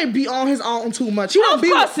 Kanye be on his own too much. He don't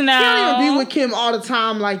even be with Kim all the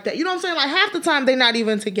time like that. You know what I'm saying? Like, half the time, they're not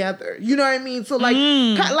even together. You know what I mean? So, like,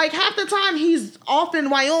 like half the time, he's off in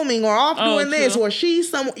Wyoming or off doing this, or she's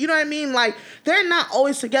somewhere, you know what I mean? Like, they're not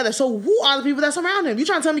always together. So, who are the people that surround him? You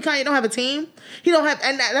trying to tell me Kanye don't have a team? He don't have,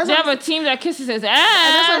 and that's they have a team that kisses his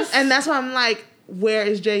ass. And that's why I'm like, where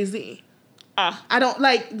is Jay-Z? I don't,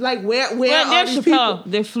 like where are the people?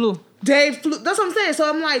 They flew. Dave flew. That's what I'm saying. So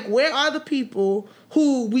I'm like, where are the people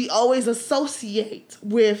who we always associate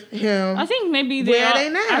with him? I think maybe where are they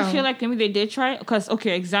now? I feel like maybe they did try. Because,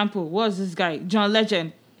 example, what was this guy? John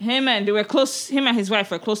Legend. Him and his wife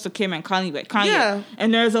were close to Kim and Kanye. Yeah.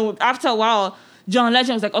 And after a while, John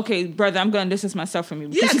Legend was like, okay, brother, I'm going to distance myself from you.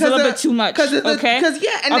 Because it's a little bit too much. Of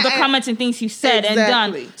the comments and things you've said and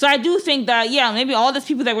done. So I do think that, maybe all these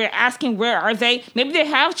people that we're asking, where are they? Maybe they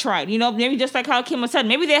have tried. Maybe just like how Kim said,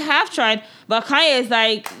 maybe they have tried. But Kanye is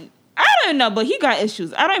like, I don't know, but he got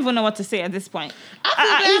issues. I don't even know what to say at this point.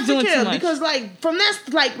 I feel bad for Kim because, like, from that,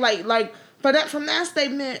 from that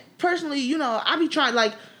statement, personally, I be trying,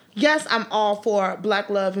 like, yes, I'm all for black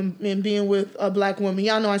love and being with a black woman.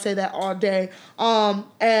 Y'all know I say that all day.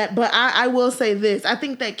 But I will say this. I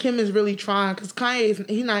think that Kim is really trying because Kanye,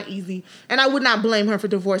 he's not easy. And I would not blame her for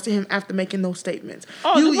divorcing him after making those statements.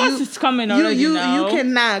 Divorce is coming already now. You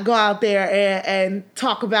cannot go out there and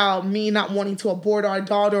talk about me not wanting to abort our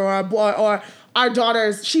daughter or our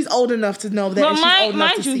daughter's. She's old enough to know that. But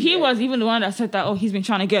mind you, he was even the one that said that, he's been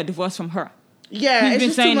trying to get a divorce from her. Yeah, it's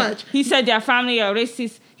just too much. He said their family are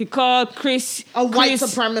racist. He called Chris a white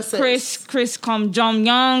supremacist. Chris Jong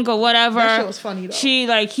Young or whatever. That shit was funny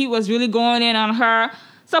though. He was really going in on her.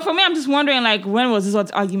 So for me, I'm just wondering, when was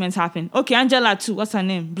this arguments happen? Okay, Angela too. What's her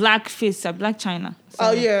name? Black China.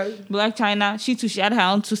 Oh yeah, Black China. She too. She had her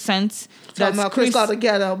own 2 cents. Talking about Chris got the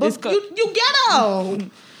ghetto, but you ghetto.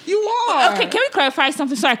 You are. Okay, can we clarify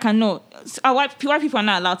something so I can know? white people are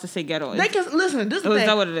not allowed to say ghetto. They can listen. This is the thing. Is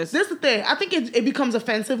that what it is? This is the thing. I think it becomes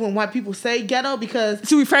offensive when white people say ghetto because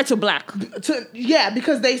to refer to black.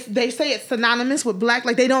 Because they say it's synonymous with black.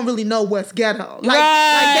 Like they don't really know what's ghetto. Like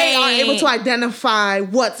they are able to identify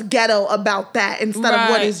what's ghetto about that instead of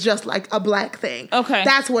what is just like a black thing. Okay,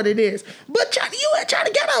 that's what it is. But you ain't China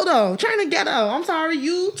ghetto though. China ghetto. I'm sorry,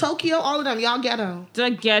 you Tokyo, all of them, y'all ghetto.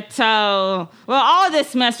 The ghetto. Well, all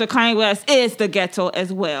this mess with Kanye West is the ghetto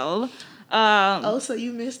as well. So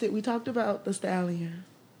you missed it. We talked about the stallion.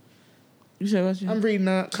 You said what? I'm reading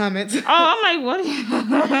the comments. I'm like, what?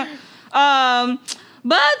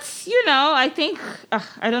 But I think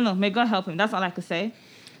I don't know. May God help him. That's all I could say.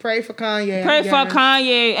 Pray for Kanye. Pray for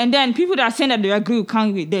Kanye. And then people that are saying that they agree with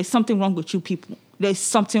Kanye, there's something wrong with you people. There's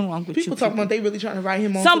something wrong with people. People talking about they really trying to write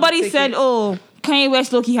him on. Somebody said, Kanye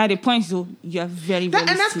West low-key had a point, so you're very, very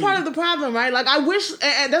and that's part of the problem, right? Like, I wish,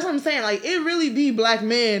 and that's what I'm saying, like, it really be black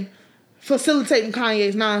men facilitating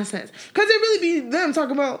Kanye's nonsense. Because it really be them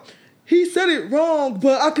talking about, he said it wrong,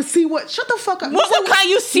 but I could see what... Shut the fuck up. What can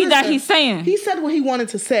you see that he's saying? He said what he wanted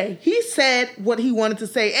to say. He said what he wanted to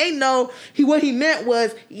say. What he meant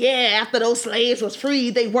was, after those slaves was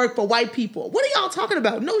freed, they worked for white people. What are y'all talking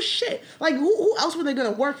about? No shit. Like, who else were they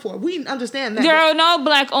going to work for? We understand that. There are no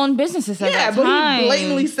black-owned businesses at that time. Yeah, but he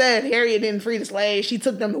blatantly said Harriet didn't free the slaves. She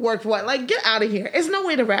took them to work for what? Like, get out of here. It's no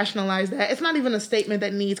way to rationalize that. It's not even a statement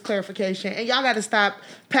that needs clarification. And y'all got to stop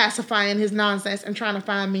pacifying his nonsense and trying to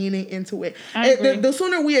find meaning into it. The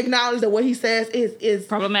sooner we acknowledge that what he says is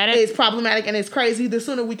problematic and it's crazy, the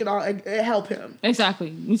sooner we can all help him.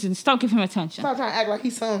 Exactly. We should stop giving him attention. Stop trying to act like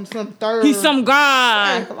he's some third. He's some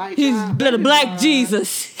God. He's the black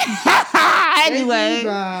Jesus. Anyway.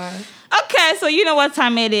 Okay, so you know what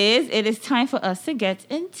time it is. It is time for us to get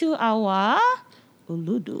into our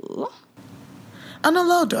Olodo. An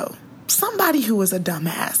Olodo. Somebody who is a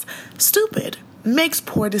dumbass, stupid, makes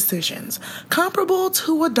poor decisions, comparable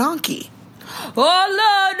to a donkey.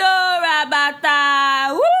 Olodo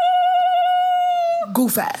Rabata. Woo!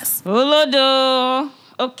 Goof ass. Olodo.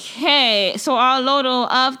 Okay, so our Olodo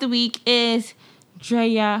of the week is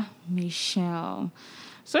Drea Michelle.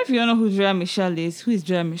 So if you don't know who Drea Michelle is, who is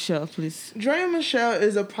Drea Michelle, please? Drea Michelle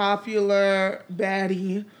is a popular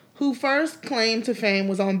baddie who first claim to fame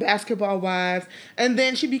was on Basketball Wives, and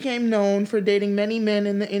then she became known for dating many men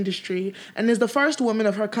in the industry, and is the first woman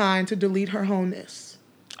of her kind to delete her wholeness.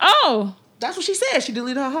 Oh! That's what she said. She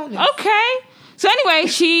deleted her wholeness. Okay. So anyway,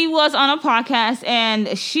 she was on a podcast,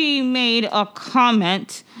 and she made a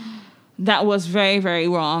comment that was very, very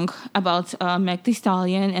wrong about Meg Thee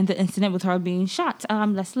Stallion and the incident with her being shot.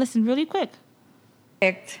 Let's listen really quick.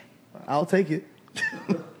 I'll take it.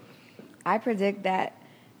 I predict that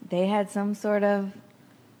they had some sort of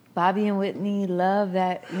Bobby and Whitney love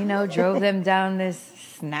that, drove them down this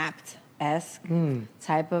Snapped-esque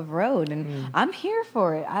type of road. And I'm here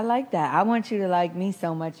for it. I like that. I want you to like me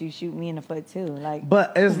so much you shoot me in the foot too. Like,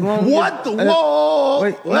 but as long what the whoa?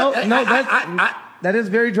 Wait, no, that is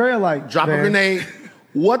very Drea-like. Drop a grenade.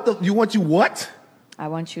 What the? You want what? I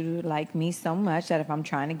want you to like me so much that if I'm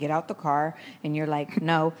trying to get out the car and you're like,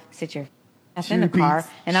 no, sit your ass in the car,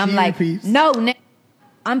 and I'm like, no,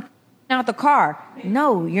 I'm out the car.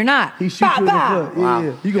 No, you're not. He shoots you in the foot. Wow.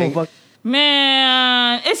 Yeah. You gonna fuck.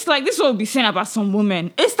 Man, it's like this will be saying about some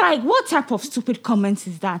women. It's like, what type of stupid comments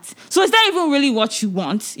is that? So is that even really what you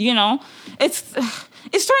want?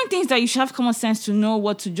 It's certain things that you should have common sense to know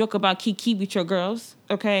what to joke about, kiki with your girls,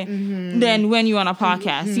 okay? Then when you're on a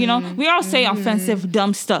podcast, we all say offensive,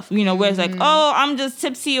 dumb stuff, where it's like, oh, I'm just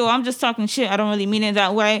tipsy or I'm just talking shit. I don't really mean it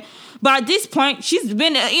that way. But at this point, she's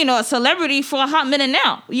been, a celebrity for a hot minute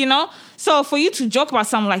now, So for you to joke about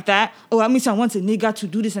something like that, I want a nigga to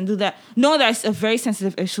do this and do that, know that it's a very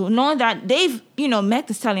sensitive issue. Know that they've, Meg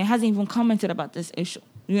Thee Stallion hasn't even commented about this issue.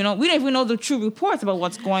 We don't even know the true reports about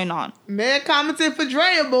what's going on. Meg commented for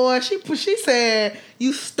Drea, boy. She said,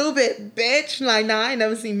 you stupid bitch. Like, nah, I ain't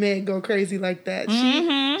never seen Meg go crazy like that.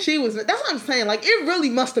 She was, that's what I'm saying. Like, it really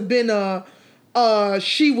must have been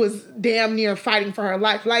she was damn near fighting for her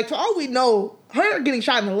life. Like, for all we know, her getting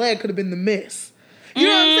shot in the leg could have been the miss. You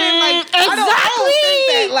know what I'm saying? Like, exactly. I don't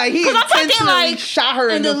think that, like, he intentionally shot her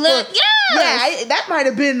in the foot. Yes. Yeah, that might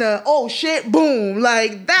have been the, oh shit, boom.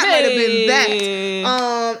 Like, that might have been that.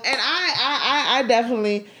 And I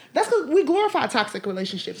definitely, that's because we glorify toxic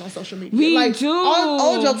relationships on social media. We do.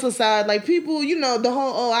 All jokes aside, like, people, the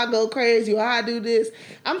whole, I go crazy or I do this.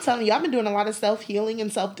 I'm telling you, I've been doing a lot of self-healing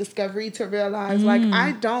and self-discovery to realize, like,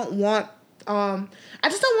 I don't want, I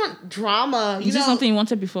just don't want drama. Is this something you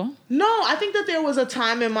wanted before? No, I think that there was a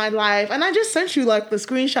time in my life, and I just sent you, like, the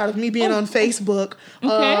screenshot of me being on Facebook,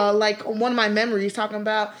 like, one of my memories talking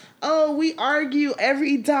about, oh, we argue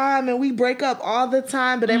every time and we break up all the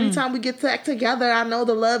time, but every time we get back together, I know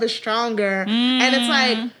the love is stronger. And it's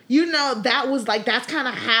like, you know, that's kind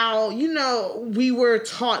of how, you know, we were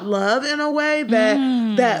taught love in a way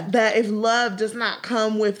that if love does not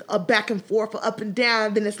come with a back and forth or up and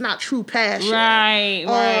down, then it's not true passion. Right.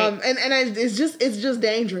 And it's just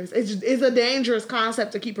dangerous. It's a dangerous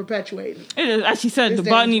concept to keep perpetuating. It is, as she said, It's the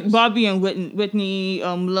dangerous. Bobby and Whitney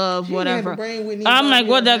love, She didn't have whatever. a brain, Whitney, I'm like, Bobby,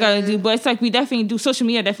 what that or gotta do? But it's like we definitely do. Social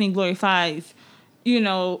media definitely glorifies, you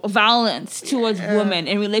know, violence towards women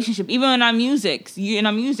in relationship. Even in our music, you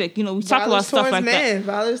know, we talk about stuff like that.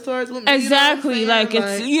 Violence towards women. Exactly, You know what I'm like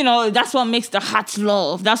saying? it's, you know, that's what makes the hot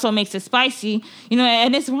love. That's what makes it spicy, you know,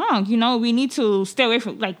 and it's wrong. You know, we need to stay away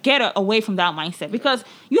from, like, get away from that mindset because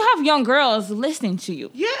you have young girls listening to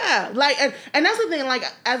you. Yeah, like, and that's the thing. Like,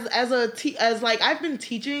 as like I've been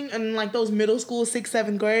teaching in like those middle school, 6th,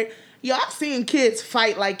 7th grade. Y'all seen kids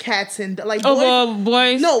fight like cats and like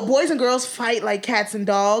Boys. No, boys and girls fight like cats and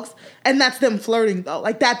dogs, and that's them flirting though.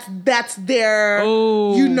 Like that's their,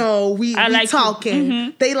 you know, we like talking. Mm-hmm.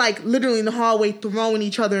 They like literally in the hallway throwing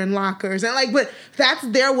each other in lockers and like, but that's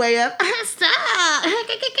their way of stop.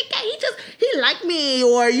 He liked me,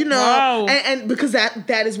 or you know, Wow. and because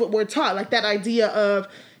that is what we're taught. Like that idea of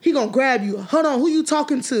he gonna grab you. Hold on, who you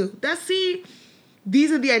talking to?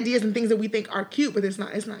 These are the ideas and things that we think are cute, but it's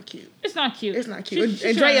not cute. It's not cute. It's not cute. She's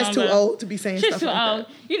Andrea's showing too on the- old to be saying She's stuff too like old.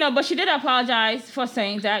 that. You know, but she did apologize for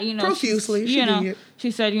saying that, you know. Profusely. She You know, did.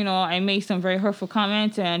 she said, you know, I made some very hurtful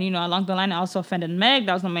comments and, you know, along the line I also offended Meg.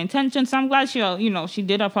 That was not my intention. So I'm glad she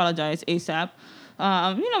did apologize ASAP.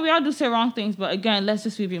 You know, we all do say wrong things, but again, let's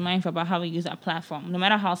just be mindful about how we use that platform, no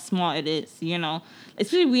matter how small it is, you know.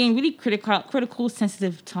 Especially we in really critical,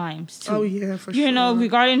 sensitive times, too. Oh, yeah, for sure. You know,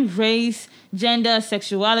 regarding race, gender,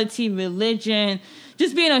 sexuality, religion,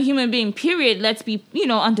 just being a human being, period. Let's be, you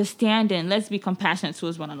know, understanding. Let's be compassionate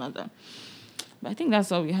towards one another. But I think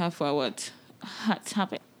that's all we have for our hot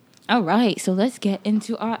topic. All right, so let's get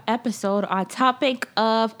into our episode, our topic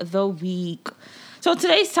of the week. So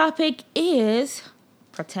today's topic is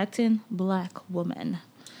protecting Black women.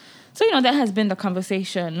 So, you know, that has been the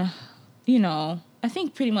conversation, you know, I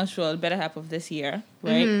think pretty much for the better half of this year,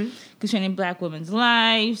 right? Concerning Black women's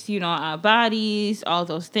lives, you know, our bodies, all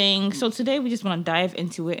those things. So today we just want to dive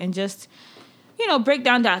into it and just, you know, break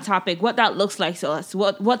down that topic, what that looks like to us,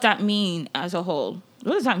 what that means as a whole.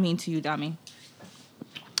 What does that mean to you, Dami?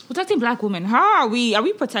 Protecting Black women. How are we? Are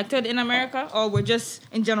we protected in America, or we're just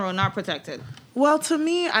in general not protected? Well, to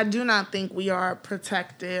me, I do not think we are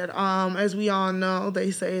protected. As we all know,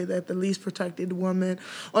 they say that the least protected woman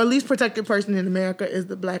or least protected person in America is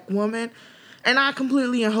the Black woman. And I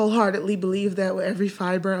completely and wholeheartedly believe that with every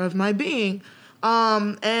fiber of my being.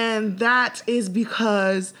 And that is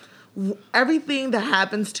because everything that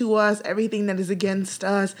happens to us, everything that is against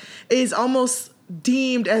us, is almost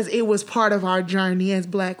deemed as it was part of our journey as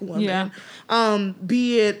Black women. Yeah.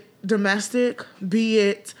 Be it domestic, be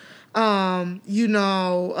it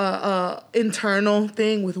internal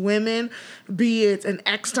thing with women, be it an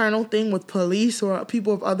external thing with police or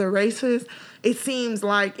people of other races. It seems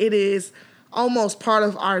like it is almost part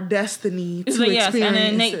of our destiny It's to like, yes, experience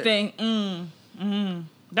an innate it. thing.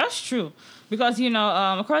 That's true. Because, you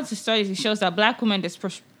know, according to studies, it shows that Black women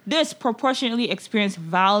disproportionately experience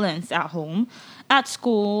violence at home, at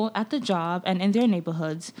school, at the job, and in their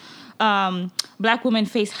neighborhoods. Black women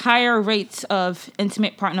face higher rates of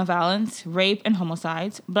intimate partner violence, rape, and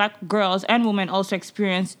homicides. Black girls and women also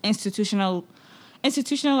experience institutionalized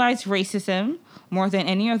racism more than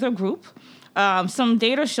any other group. Some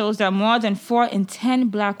data shows that more than 4 in 10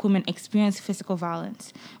 Black women experience physical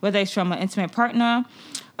violence, whether it's from an intimate partner,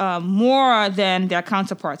 more than their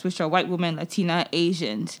counterparts, which are white women, Latina,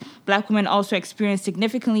 Asians. Black women also experience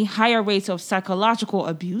significantly higher rates of psychological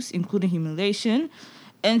abuse, including humiliation,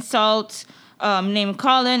 insult, name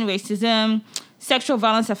calling, racism. Sexual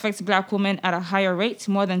violence affects Black women at a higher rate.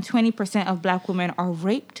 More than 20% of Black women are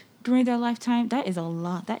raped during their lifetime. That is a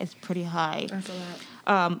lot. That is pretty high. That's a lot.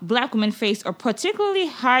 Black women face a particularly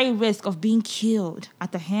high risk of being killed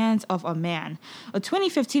at the hands of a man. A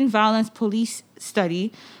 2015 violence police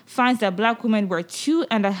study finds that Black women were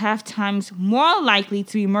 2.5 times more likely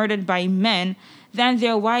to be murdered by men than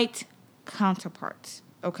their white counterparts.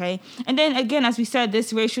 Okay? And then again, as we said,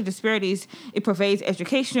 this racial disparities, it pervades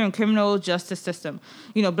education and criminal justice system.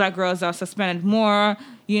 You know, Black girls are suspended more,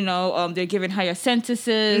 you know, they're given higher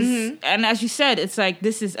sentences. Mm-hmm. And as you said, it's like,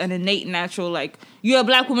 this is an innate natural, like, you're a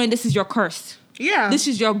Black woman, this is your curse. Yeah. This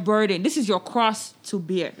is your burden. This is your cross to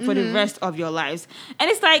bear for the rest of your lives. And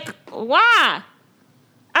it's like, why?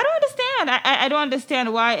 I don't understand. I don't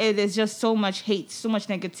understand why it is just so much hate, so much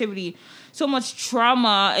negativity, so much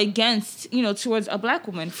trauma against, towards a black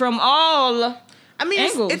woman from all I mean,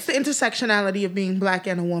 it's the intersectionality of being black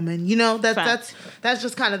and a woman. That's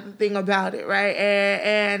just kind of the thing about it, right?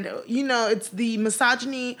 And it's the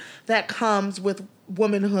misogyny that comes with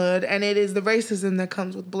womanhood, and it is the racism that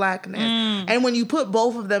comes with blackness. And when you put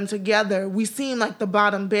both of them together, we seem like the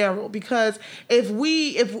bottom barrel, because if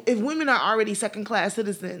women are already second class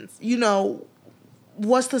citizens,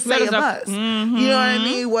 what's to say of us? Mm-hmm. You know what I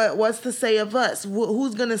mean? What's to say of us?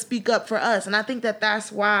 Who's gonna speak up for us? And I think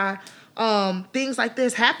that's why things like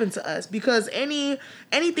this happen to us, because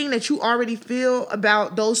anything that you already feel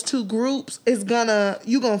about those two groups you're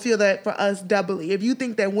gonna feel that for us doubly. If you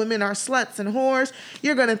think that women are sluts and whores,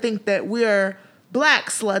 you're gonna think that we're black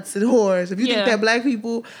sluts and whores. If you think that black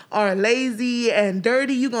people are lazy and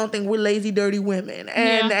dirty, you're gonna think we're lazy, dirty women.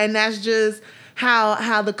 And that's just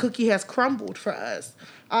how the cookie has crumbled for us.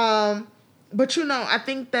 But I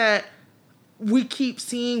think that we keep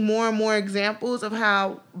seeing more and more examples of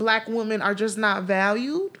how black women are just not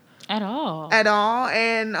valued at all.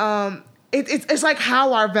 And it's like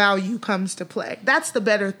how our value comes to play. That's the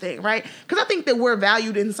better thing, right? Because I think that we're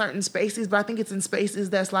valued in certain spaces, but I think it's in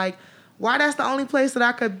spaces that's like, why that's the only place that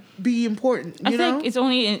I could be important, I think it's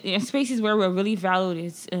only in spaces where we're really valued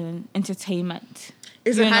is in entertainment.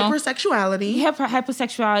 Is it hypersexuality? Yeah,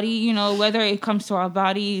 hypersexuality, whether it comes to our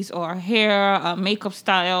bodies or our hair, our makeup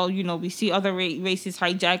style. We see other races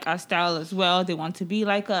hijack our style as well. They want to be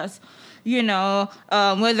like us.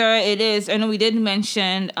 Whether it is, I know we did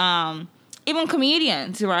mention even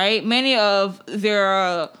comedians, right? Many of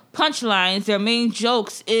their punchlines, their main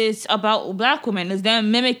jokes is about black women, is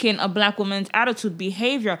them mimicking a black woman's attitude,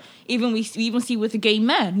 behavior. We even see with the gay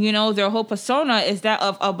men, their whole persona is that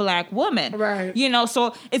of a black woman. Right.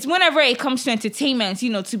 So it's whenever it comes to entertainment,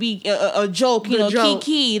 to be a joke,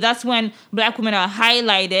 kiki, that's when black women are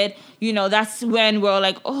highlighted. That's when we're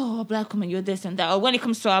like, oh, black woman, you're this and that. Or when it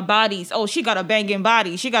comes to our bodies, oh, she got a banging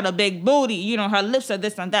body, she got a big booty, her lips are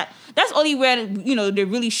this and that. That's only where, they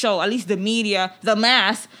really show, at least the media, the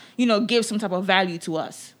mass, give some type of value to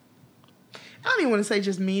us. I don't even want to say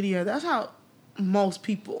just media. That's how most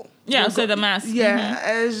people. Yeah, so the mass.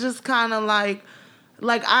 Yeah, It's just kind of like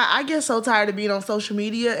I get so tired of being on social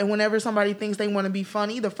media, and whenever somebody thinks they want to be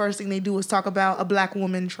funny, the first thing they do is talk about a black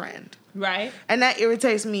woman trend. Right. And that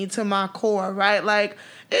irritates me to my core, right? Like,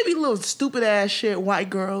 it be little stupid ass shit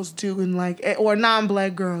white girls do and or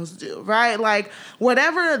non-black girls do, right? Like,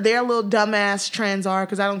 whatever their little dumbass trends are,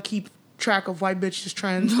 because I don't keep track of white bitches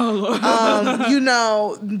trends. Don't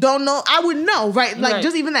know. I would know, right? Like,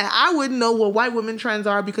 just even that. I wouldn't know what white women trends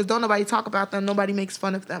are because don't nobody talk about them. Nobody makes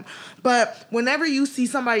fun of them. But whenever you see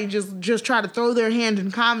somebody just try to throw their hand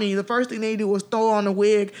in comedy, the first thing they do is throw on a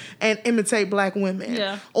wig and imitate black women.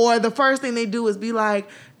 Yeah. Or the first thing they do is be like,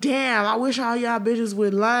 damn, I wish all y'all bitches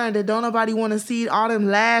would learn that don't nobody want to see all them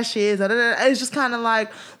lashes. It's just kind of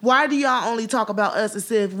like, why do y'all only talk about us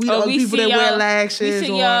as if we are people that wear lashes? We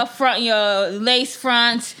see your lace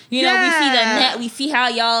fronts. We see the net. We see how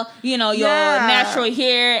y'all, your natural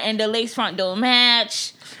hair and the lace front don't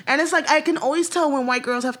match. And it's like, I can always tell when white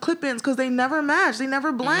girls have clip-ins because they never match. They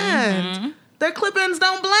never blend. Mm-hmm. Their clip-ins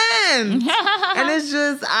don't blend. And it's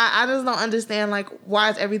just, I just don't understand, like,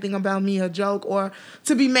 why is everything about me a joke or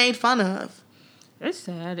to be made fun of? It's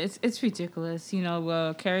sad. It's ridiculous.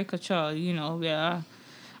 Caricature,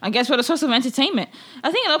 I guess for the source of entertainment.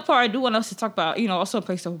 I think another part I do want us to talk about, also a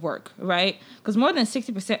place of work, right? Because more than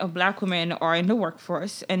 60% of black women are in the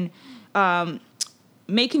workforce, and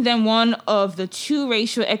making them one of the two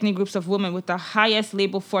racial ethnic groups of women with the highest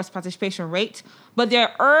labor force participation rate, but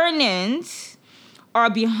their earnings are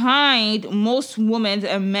behind most women's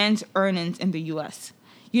and men's earnings in the U.S.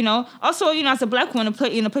 Also, as a black woman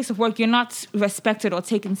in a place of work, you're not respected or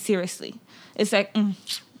taken seriously. It's like,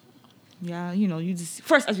 you just,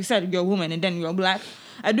 first, as you said, you're a woman, and then you're black.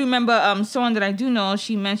 I do remember someone that I do know,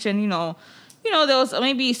 she mentioned, there was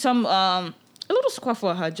maybe some, a little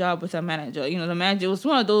squaffle at her job with her manager. The manager was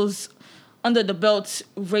one of those under the belt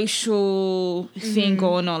racial thing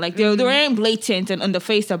going on. Like, they ain't blatant and in the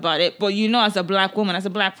face about it, but as a black woman, as a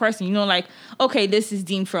black person, like, okay, this is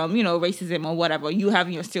deemed from, racism or whatever. You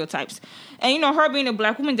having your stereotypes. And, her being a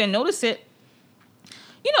black woman didn't notice it.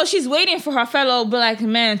 She's waiting for her fellow black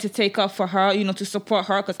men to take up for her, to support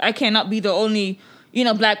her, because I cannot be the only,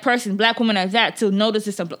 black woman like that to notice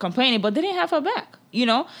this and complaining, but they didn't have her back.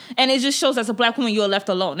 And it just shows as a black woman, you're left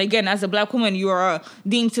alone. Again, as a black woman, you are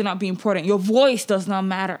deemed to not be important. Your voice does not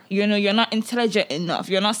matter. You're not intelligent enough.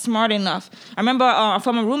 You're not smart enough. I remember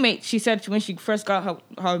from a roommate, she said when she first got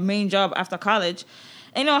her main job after college,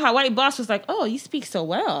 And you know, her white boss was like, oh, you speak so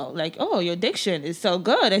well. Like, oh, your diction is so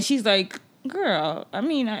good. And she's like, girl, I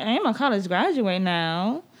mean, I am a college graduate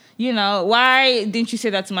now. You know, why didn't you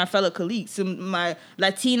say that to my fellow colleagues, to my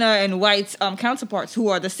Latina and white counterparts who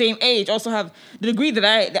are the same age, also have the degree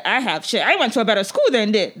that I have? Shit, I went to a better school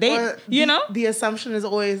than they, you know? The assumption is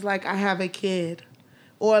always like, I have a kid.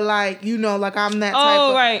 Or like, you know, like I'm that type Oh,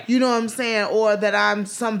 of, right. you know what I'm saying? Or that I'm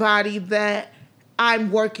somebody that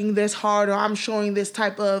I'm working this hard, or I'm showing this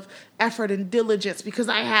type of effort and diligence because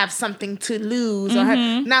I have something to lose. Or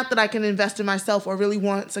not that I can invest in myself or really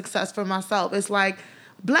want success for myself. It's like,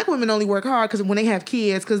 Black women only work hard because when they have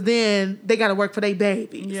kids, because then they got to work for their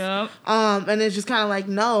babies. Yep. And it's just kind of like,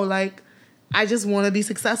 no, like, I just want to be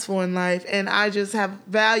successful in life, and I just have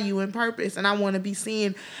value and purpose, and I want to be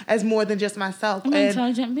seen as more than just myself. I'm an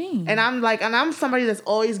intelligent being. And I'm somebody that's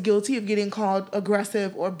always guilty of getting called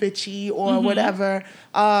aggressive or bitchy or whatever,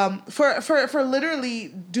 for literally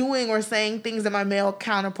doing or saying things that my male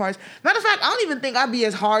counterparts. Matter of fact, I don't even think I'd be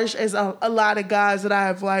as harsh as a lot of guys that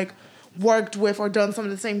I've like worked with or done some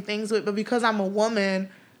of the same things with, but because I'm a woman,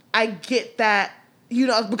 I get that, you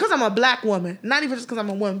know, because I'm a Black woman, not even just because I'm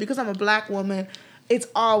a woman, because I'm a Black woman, it's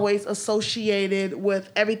always associated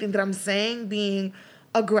with everything that I'm saying being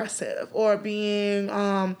aggressive or being,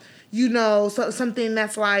 you know, something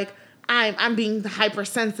that's like, I'm being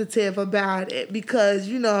hypersensitive about it because,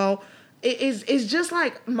 you know, it's just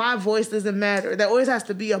like my voice doesn't matter. There always has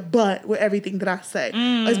to be a but with everything that I say.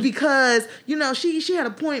 It's because, you know, she had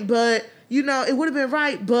a point, but, you know, it would have been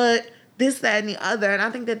right, but this, that, and the other. And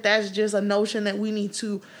I think that that's just a notion that we need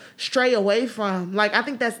to stray away from. Like, I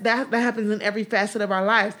think that happens in every facet of our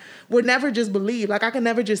lives. We're never just believed. Like, I can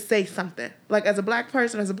never just say something. Like, as a Black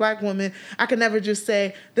person, as a Black woman, I can never just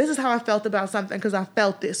say, this is how I felt about something because I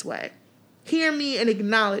felt this way. Hear me and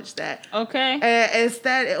acknowledge that. Okay. And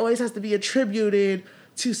instead, it always has to be attributed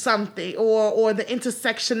to something, or the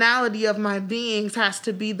intersectionality of my beings has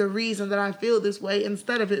to be the reason that I feel this way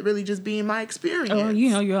instead of it really just being my experience. Oh, you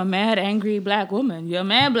know, you're a mad, angry Black woman. You're a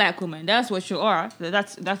mad Black woman. That's what you are.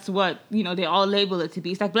 That's what, you know, they all label it to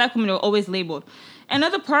be. It's like Black women are always labeled.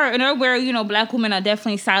 Another where, you know, Black women are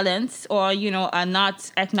definitely silenced or, you know, are not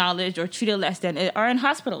acknowledged or treated less than are in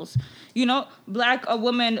hospitals. You know, Black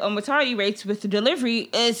women mortality rates with the delivery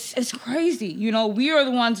is crazy. You know, we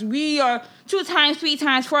are 2 times, 3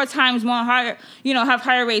 times, 4 times more higher, you know, have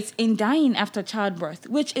higher rates in dying after childbirth,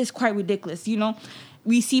 which is quite ridiculous. You know,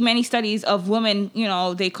 we see many studies of women, you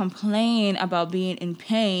know, they complain about being in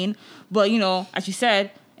pain, but, you know, as you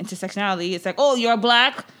said, intersectionality, it's like, oh, you're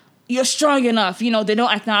Black, you're strong enough. You know, they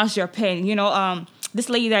don't acknowledge your pain. You know, this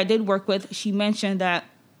lady that I did work with, she mentioned that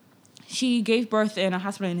she gave birth in a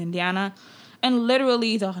hospital in Indiana, and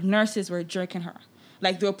literally the nurses were jerking her.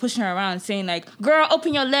 Like, they were pushing her around saying, like, girl,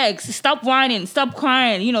 open your legs, stop whining, stop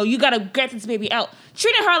crying, you know, you gotta get this baby out.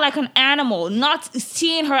 Treating her like an animal, not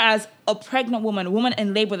seeing her as a pregnant woman, a woman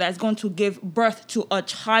in labor that's going to give birth to a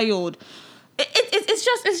child.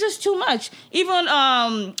 It's just too much. Even,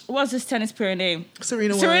 what's this tennis player name?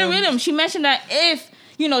 Serena Williams. She mentioned that if,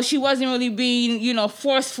 you know, she wasn't really being, you know,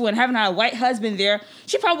 forceful and having a white husband there,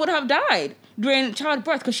 she probably would have died during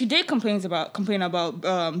childbirth because she did complain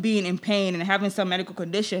about being in pain and having some medical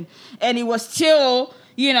condition, and it was still,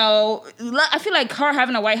 you know, I feel like her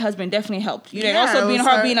having a white husband definitely helped. You know, Yeah, also being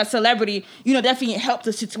her being a celebrity, you know, definitely helped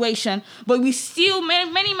the situation. But we still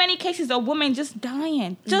many cases of women just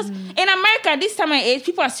dying. Just in America at this time of age,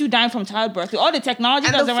 people are still dying from childbirth. With all the technology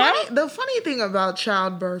And that's around. the funny thing about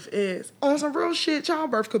childbirth is, on some real shit,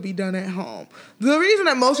 childbirth could be done at home. The reason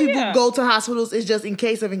that most people go to hospitals is just in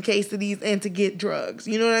case of encasedies and to get drugs.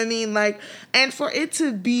 You know what I mean? Like, and for it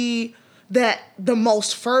to be that the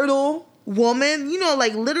most fertile woman, you know,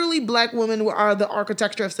 like literally Black women are the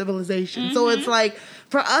architecture of civilization. So it's like,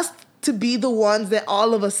 for us to be the ones that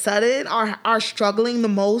all of a sudden are struggling the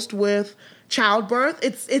most with childbirth,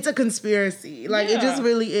 it's a conspiracy. Like, it just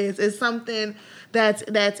really is. It's something that's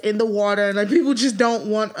in the water, and like people just don't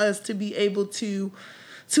want us to be able to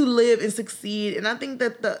live and succeed. And I think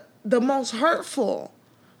that the most hurtful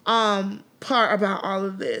part about all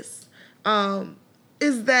of this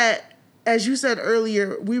is that, as you said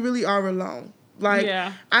earlier, we really are alone. Like,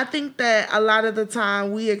 I think that a lot of the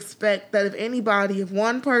time we expect that if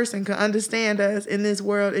one person can understand us in this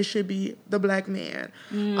world, it should be the Black man.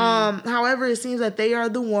 However, it seems that they are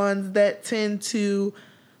the ones that tend to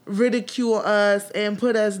ridicule us and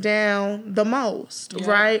put us down the most,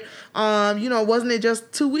 right? You know, wasn't it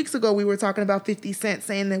just 2 weeks ago we were talking about 50 Cent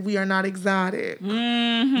saying that we are not exotic?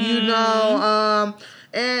 You know,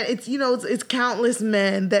 And it's, you know, it's countless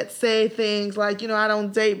men that say things like, you know, I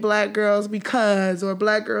don't date black girls because, or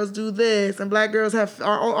black girls do this, and black girls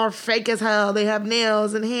are fake as hell. They have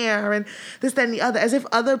nails and hair and this, that, and the other, as if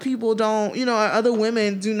other people don't, you know, or other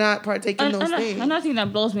women do not partake in those things. Another thing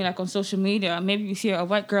that blows me, like on social media, maybe you see a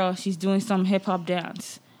white girl, she's doing some hip hop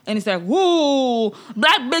dance. And it's like, whoa,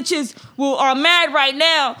 black bitches are mad right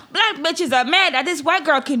now. Black bitches are mad that this white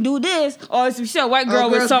girl can do this. Or if you see a white girl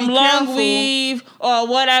with some long weave or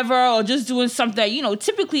whatever, or just doing something, you know,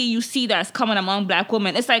 typically you see that's common among black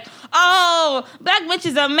women. It's like, oh, black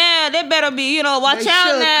bitches are mad. They better be, you know, watch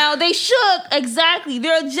out now. They shook. Exactly.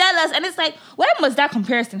 They're jealous. And it's like, why must that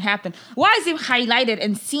comparison happen? Why is it highlighted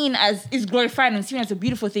and seen as, is glorified and seen as a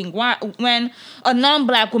beautiful thing? Why, when a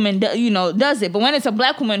non-black woman, you know, does it? But when it's a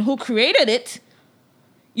black woman who created it,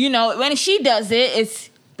 you know, when she does it, it's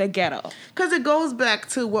the ghetto. Because it goes back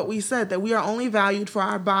to what we said, that we are only valued for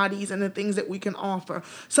our bodies and the things that we can offer.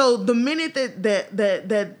 So the minute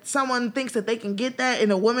that someone thinks that they can get that in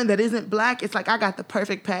a woman that isn't black, it's like, I got the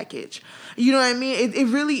perfect package. You know what I mean? It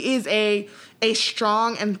really is a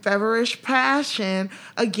strong and feverish passion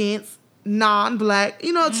against non-black,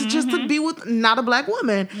 you know, to just to be with not a black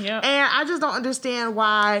woman. Yep. And I just don't understand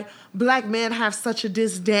why black men have such a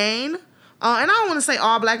disdain. And I don't want to say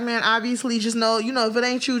all black men, obviously. Just know, you know, if it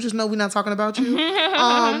ain't you, just know we're not talking about you.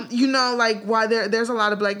 You know, like, why there's a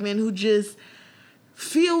lot of black men who just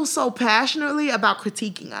feel so passionately about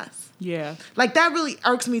critiquing us. Yeah. Like, that really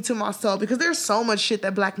irks me to my soul, because there's so much shit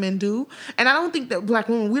that black men do. And I don't think that black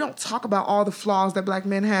women, we don't talk about all the flaws that black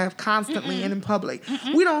men have constantly and in public.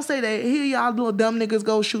 We don't say that, here y'all little dumb niggas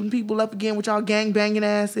go shooting people up again with y'all gang banging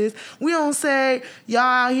asses. We don't say, y'all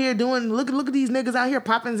out here doing, look at these niggas out here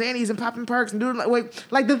popping Xannies and popping perks and doing,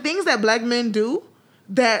 like the things that black men do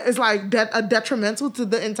that is like detrimental to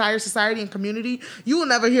the entire society and community. You will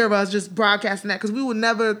never hear of us just broadcasting that, because we will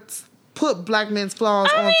never put black men's flaws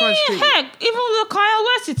on Front Street. Heck, even with the Kanye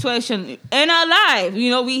West situation in our life, you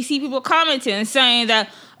know, we see people commenting and saying that,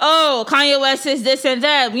 oh, Kanye West is this and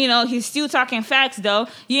that. You know, he's still talking facts, though.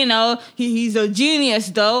 You know, he's a genius,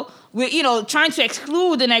 though. We're, you know, trying to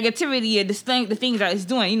exclude the negativity and the things that he's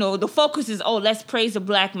doing. You know, the focus is, oh, let's praise the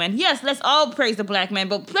black man. Yes, let's all praise the black man,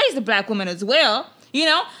 but praise the black woman as well. You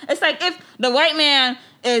know, it's like if the white man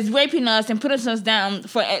is raping us and putting us down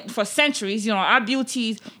for centuries, you know, our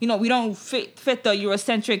beauties, you know, we don't fit the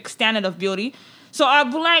Eurocentric standard of beauty. So our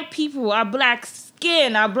black people, our black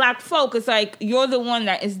skin, our black folk, it's like, you're the one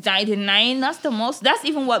that is denying us the most. That's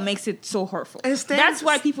even what makes it so hurtful. That's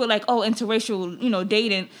why people are like, oh, interracial, you know,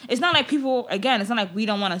 dating. It's not like people, again, it's not like we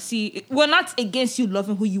don't want to see. We're not against you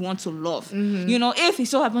loving who you want to love. You know, if it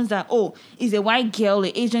so happens that, oh, is a white girl,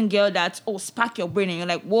 an Asian girl that, oh, spark your brain and you're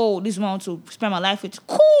like, whoa, this one I want to spend my life with.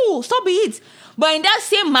 Cool, so be it. But in that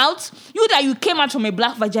same mouth, you came out from a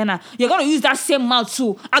black vagina, you're going to use that same mouth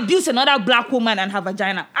to abuse another black woman and her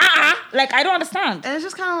vagina. Like, I don't understand. And it's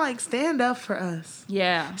just kind of like, stand up for us.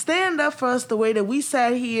 Yeah. Stand up for us the way that we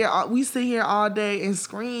sit here all day and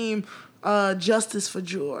scream justice for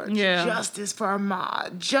George. Yeah. Justice for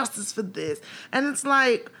Ahmaud. Justice for this. And it's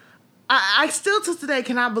like, I still to today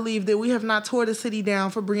cannot believe that we have not tore the city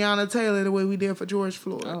down for Breonna Taylor the way we did for George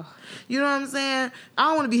Floyd. Oh. You know what I'm saying? I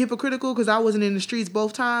don't want to be hypocritical because I wasn't in the streets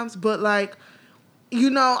both times, but like, you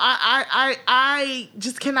know, I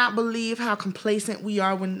just cannot believe how complacent we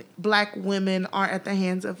are when black women are at the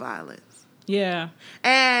hands of violence. Yeah.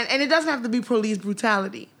 And it doesn't have to be police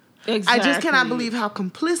brutality. Exactly. I just cannot believe how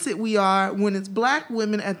complicit we are when it's black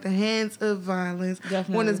women at the hands of violence.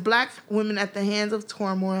 Definitely. When it's black women at the hands of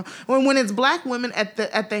turmoil. When it's black women at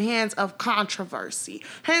the hands of controversy.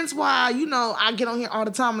 Hence why, you know, I get on here all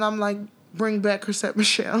the time and I'm like, bring back Chrisette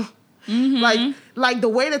Michele. Mm-hmm. Like the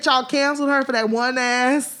way that y'all canceled her for that one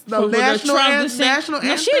ass national anthem.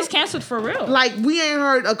 No, she is canceled for real. Like, we ain't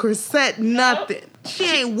heard a Chrisette nothing. She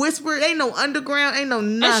ain't whispered. Ain't no underground. Ain't no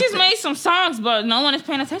nothing. And she's made some songs, but no one is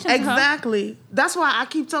paying attention to her. Exactly. That's why I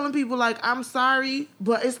keep telling people, like, I'm sorry,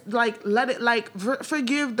 but it's like, let it, like,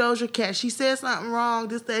 forgive Doja Cat. She said something wrong,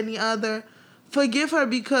 this, that, and the other. Forgive her,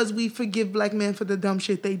 because we forgive black men for the dumb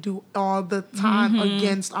shit they do all the time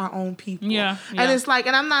against our own people. Yeah. And it's like,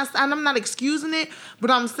 and I'm not excusing it,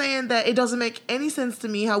 but I'm saying that it doesn't make any sense to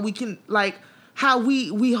me how we can, like, how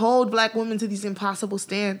we hold black women to these impossible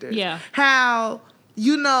standards. Yeah. How,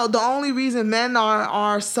 you know, the only reason men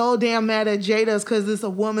are so damn mad at Jada is because it's a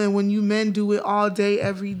woman, when you men do it all day,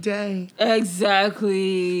 every day.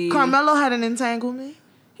 Exactly. Carmelo had an entanglement.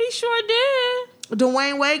 He sure did.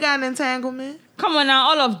 Dwayne Wade got an entanglement. Come on now,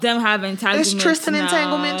 all of them have entanglements. It's Tristan now.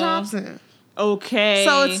 Entanglement Thompson. Okay.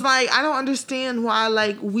 So it's like, I don't understand why,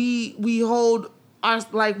 like, we hold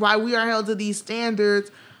why we are held to these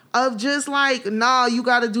standards of just like, nah, you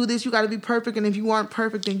got to do this, you got to be perfect, and if you aren't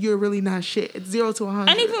perfect, then you're really not shit. It's 0 to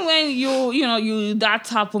 100. And even when you that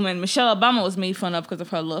top woman, Michelle Obama was made fun of because of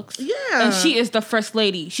her looks. Yeah. And she is the first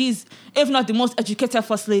lady. She's, if not the most educated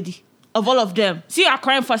first lady of all of them. See our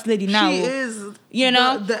current first lady now. She is,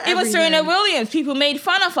 the even Serena everything. Williams, people made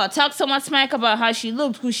fun of her, talked so much smack about how she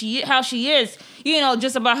looked, how she is,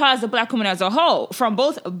 just about her as a black woman as a whole, from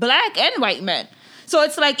both black and white men. So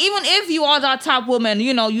it's like, even if you are that top woman,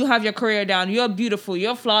 you have your career down, you're beautiful,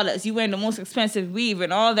 you're flawless, you wear the most expensive weave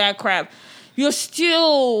and all that crap, you're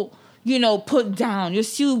still, put down. You're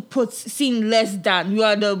still seen less than. You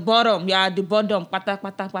are the bottom. Pata,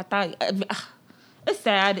 pata, pata. It's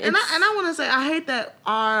sad. And I want to say, I hate that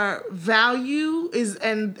our value is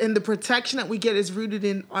and the protection that we get is rooted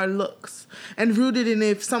in our looks and rooted in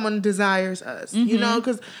if someone desires us. Mm-hmm.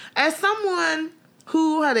 Because as someone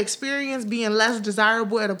who had experienced being less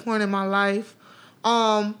desirable at a point in my life,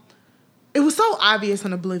 it was so obvious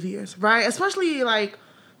and oblivious, right? Especially like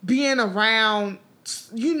being around,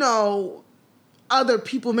 other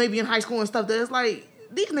people maybe in high school and stuff. That it's like,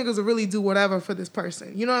 these niggas will really do whatever for this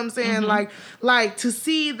person. You know what I'm saying? Mm-hmm. Like to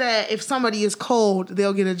see that if somebody is cold,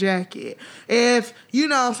 they'll get a jacket. If,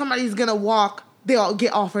 somebody's gonna walk, they'll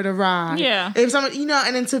get offered a ride. Yeah. If somebody,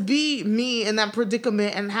 and then to be me in that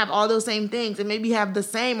predicament and have all those same things and maybe have the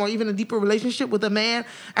same or even a deeper relationship with a man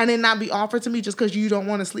and then not be offered to me just because you don't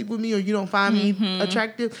want to sleep with me or you don't find me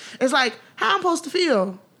attractive. It's like, how I'm supposed to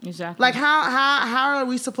feel? Exactly. Like, how are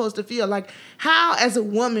we supposed to feel? Like, how, as a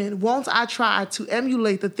woman, won't I try to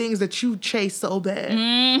emulate the things that you chase so bad?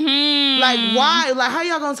 Mm-hmm. Like, why? Like, how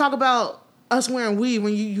y'all gonna talk about us wearing weave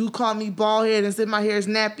when you call me bald head and said my hair is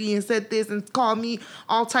nappy and said this and call me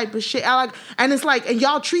all type of shit? And it's like, and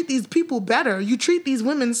y'all treat these people better. You treat these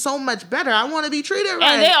women so much better. I want to be treated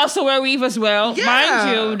right. And they also wear weave as well. Yeah.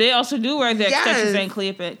 Mind you, they also do wear their extensions and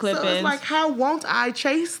clip-ins. So it's like, how won't I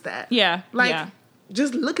chase that? Yeah.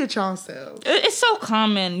 Just look at yourselves. It's so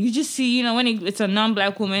common. You just see, when it's a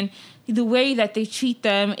non-black woman, the way that they treat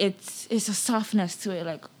them, it's a softness to it.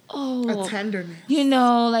 Like, a tenderness.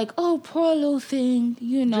 Poor little thing.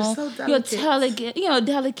 You're so delicate. You're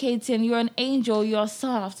delicate and you're an angel. You're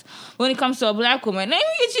soft. When it comes to a black woman, then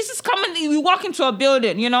it's just coming. You walk into a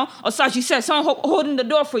building, or so as you said, someone holding the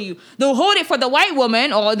door for you. They'll hold it for the white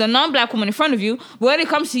woman or the non-black woman in front of you. But when it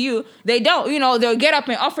comes to you, they don't. They'll get up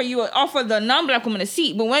and offer the non-black woman a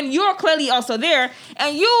seat. But when you're clearly also there,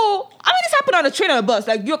 and this happened on the train or the bus.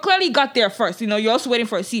 Like, you clearly got there first. You're also waiting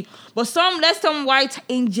for a seat. But let some white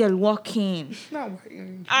angel walk in. Not white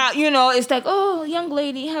angel. It's like, oh, young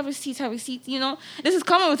lady, have a seat. This is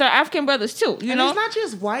common with our African brothers too. And it's not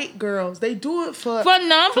just white girls. They do it for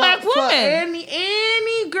non-black women. For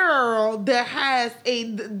any girl that has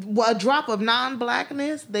a drop of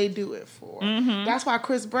non-blackness, they do it for. Mm-hmm. That's why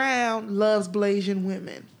Chris Brown loves Blasian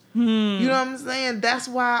women. You know what I'm saying? That's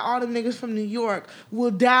why all the niggas from New York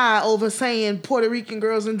will die over saying Puerto Rican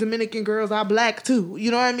girls and Dominican girls are black too.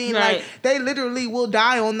 You know what I mean? Right. Like, they literally will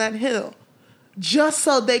die on that hill just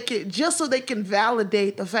so they can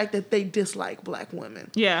validate the fact that they dislike black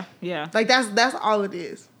women. Yeah. Like, that's all it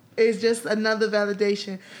is. It's just another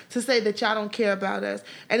validation to say that y'all don't care about us.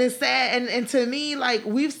 And it's sad. And to me, like,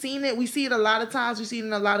 we've seen it. We see it a lot of times. We see it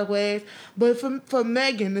in a lot of ways. But for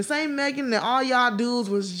Megan, the same Megan that all y'all dudes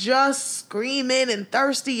was just screaming and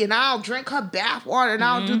thirsty and I'll drink her bathwater and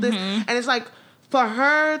I'll do this. And it's like, for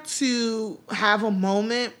her to have a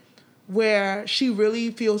moment where she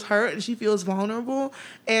really feels hurt and she feels vulnerable,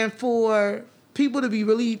 and for people to be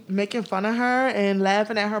really making fun of her and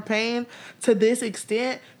laughing at her pain to this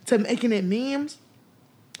extent, to making it memes,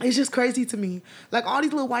 it's just crazy to me. Like, all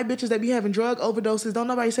these little white bitches that be having drug overdoses, don't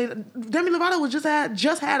nobody say that. Demi Lovato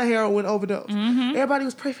just had a heroin overdose. Mm-hmm. Everybody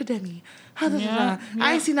was pray for Demi. I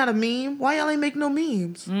ain't seen not a meme. Why y'all ain't make no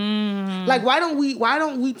memes? Like, why don't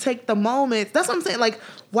we take the moments? That's what I'm saying. Like,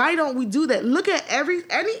 why don't we do that? Look at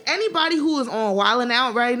anybody who is on Wildin'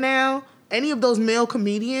 Out right now, any of those male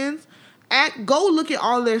comedians, go look at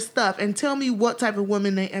all their stuff and tell me what type of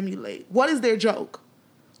women they emulate. What is their joke?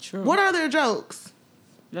 True. What are their jokes?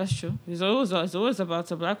 That's true. It's always about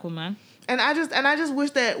a black woman. And I just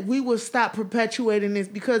wish that we would stop perpetuating this,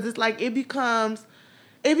 because it's like it becomes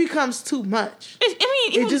too much.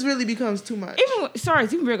 It just really becomes too much. Sorry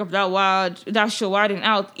to bring up that show Wildin'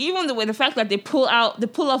 Out. Even the fact that they pull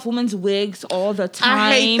off women's wigs all the time.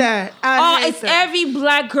 I hate that. It's every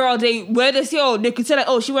black girl they can say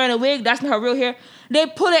like, she wearing a wig, that's not her real hair. They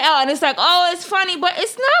pull it out and it's like, it's funny, but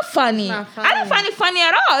it's not funny. I don't find it funny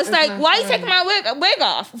at all. It's like, why you taking my wig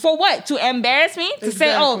off? For what? To embarrass me? To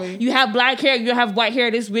say, you have black hair, you have white hair,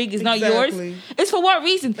 this wig is not yours? It's for what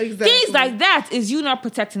reason? Exactly. Things like that is you not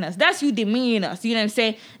protecting us. That's you demeaning us. You know what I'm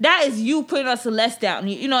saying? That is you putting us less down.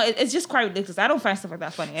 You know, it's just quite ridiculous. I don't find stuff like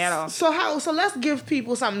that funny at all. So let's give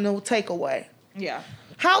people something to take away. Yeah.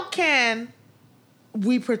 How can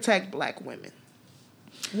we protect black women?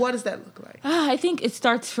 What does that look like? I think it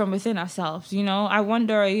starts from within ourselves. You know, I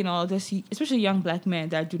wonder, you know, this, especially young black men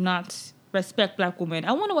that do not respect black women.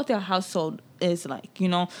 I wonder what their household is like. You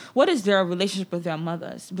know, what is their relationship with their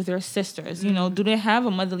mothers, with their sisters? You know, do they have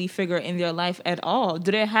a motherly figure in their life at all?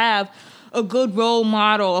 Do they have a good role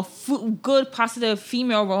model, good positive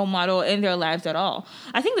female role model in their lives at all?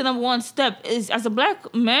 I think the number one step is, as a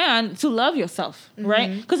black man, to love yourself,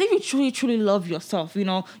 right? Because if you truly, truly love yourself, you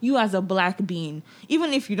know, you as a black being,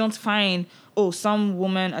 even if you don't find some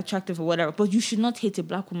woman attractive or whatever, but you should not hate a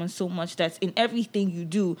black woman so much that in everything you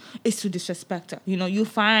do is to disrespect her. You know, you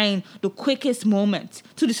find the quickest moment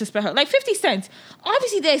to disrespect her. Like 50 Cent,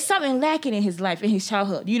 obviously there's something lacking in his life, in his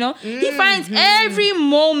childhood, you know? He finds every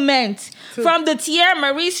moment from the Tierra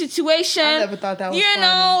Marie situation. I never thought that was you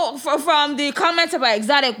know, from the comments about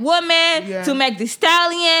exotic women to Meg Thee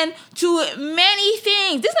Stallion to many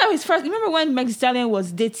things. This is not his first. Remember when Meg Thee Stallion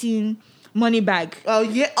was dating Moneybag? Oh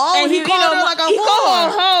yeah. Oh, And he called her like a whore. He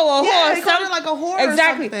called her a whore. He called her like a whore.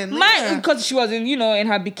 Exactly. Or something. Because she was in, you know, in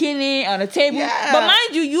her bikini on a table. Yeah. But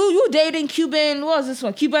mind you, you dating Cuban. What was this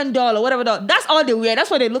one? Cuban doll or whatever doll. That's all they wear. That's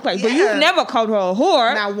what they look like. But Yeah. you've never called her a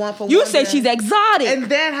whore. Not one for You one say day. she's exotic. And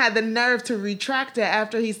then had the nerve to retract it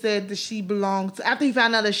after he said that she belonged to, after he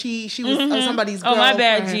found out that she was somebody's girl. Oh, my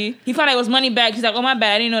bad, G. He found out it was Moneybag. He's like, oh, my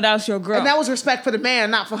bad. I didn't know that was your girl. And that was respect for the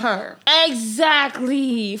man, not for her.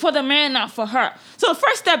 Exactly. For the man, not for her. So the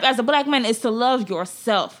first step as a black man is to love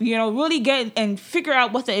yourself. You know, really get and figure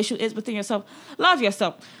out what the issue is within yourself. Love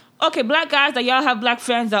yourself. Okay, black guys that y'all have black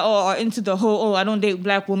friends that are into the whole, I don't date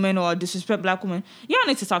black women or disrespect black women. Y'all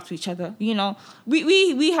need to talk to each other. You know, we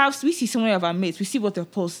see so many of our mates. We see what they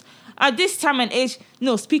post. At this time and age,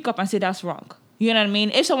 no, speak up and say that's wrong. You know what I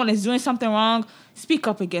mean? If someone is doing something wrong, speak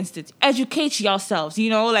up against it. Educate yourselves, you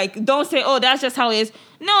know? Like, don't say, oh, that's just how it is.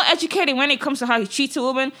 No, educating when it comes to how you treat a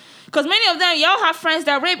woman. Because many of them, y'all have friends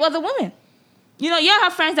that rape other women. You know, y'all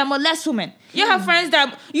have friends that molest women. You have friends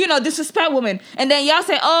that, you know, disrespect women. And then y'all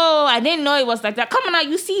say, oh, I didn't know it was like that. Come on now,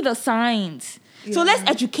 you see the signs. Yeah. So let's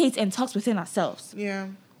educate and talk within ourselves. Yeah.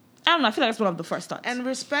 I don't know, I feel like that's one of the first thoughts. And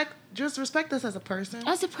just respect us as a person.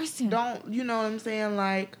 As a person. Don't, you know what I'm saying?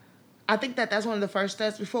 Like, I think that's one of the first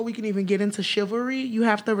steps. Before we can even get into chivalry, you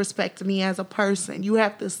have to respect me as a person. You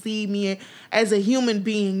have to see me as a human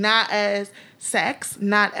being, not as sex,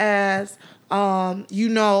 not as,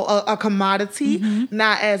 a commodity,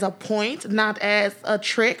 not as a point, not as a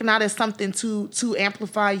trick, not as something to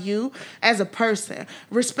amplify you as a person.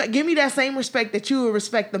 Respect. Give me that same respect that you would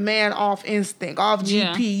respect the man off instinct, off GP.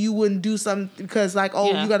 Yeah. You wouldn't do something because you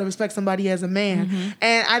got to respect somebody as a man.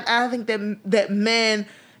 And I think that men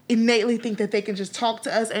innately think that they can just talk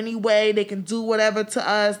to us anyway. They can do whatever to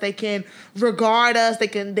us. They can regard us. They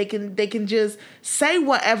can just say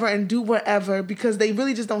whatever and do whatever because they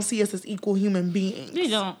really just don't see us as equal human beings. They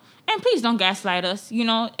don't. And please don't gaslight us. You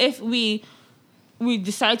know, if we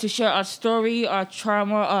decide to share our story, our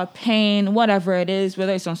trauma, our pain, whatever it is,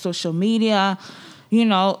 whether it's on social media, you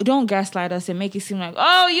know, don't gaslight us and make it seem like,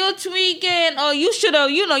 oh, you're tweaking, or you should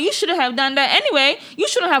have done that. Anyway, you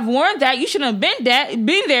shouldn't have worn that. You shouldn't have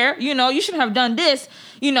been there. You know, you shouldn't have done this.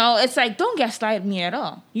 You know, it's like, don't gaslight me at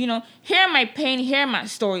all. You know, hear my pain, hear my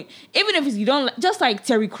story. Even if you don't, just like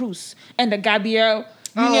Terry Crews and the Gabrielle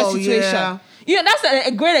Union situation. Yeah. You know, that's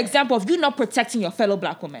a great example of you not protecting your fellow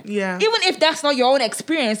black woman. Yeah. Even if that's not your own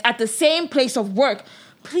experience at the same place of work,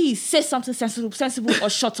 please say something sensible or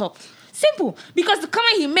shut up. Simple. Because the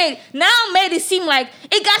comment he made it seem like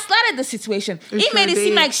it gaslighted the situation. It made it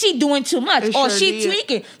seem like she doing too much or she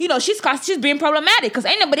tweaking. You know, she's being problematic because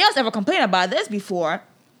ain't nobody else ever complained about this before.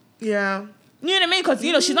 Yeah. You know what I mean? Because,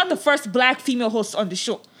 you know, she's not the first black female host on the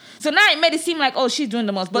show. So now it made it seem like, oh, she's doing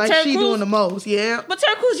the most. But like Terry Crews, doing the most, yeah. But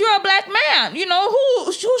Terry Crews, you're a black man. You know,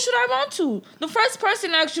 who should I run to? The first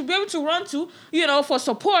person I should be able to run to, you know, for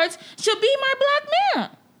support should be my black man.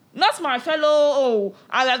 Not my fellow,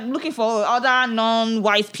 I'm looking for other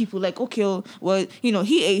non-white people. Like, okay, well, you know,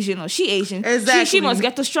 he Asian or she Asian. Exactly. She must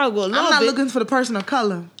get to struggle a little bit. I'm not looking for the person of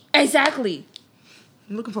color. Exactly.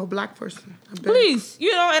 I'm looking for a black person. Please,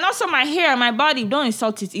 you know, and also my hair, my body, don't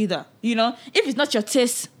insult it either. You know, if it's not your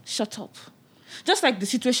taste, shut up. Just like the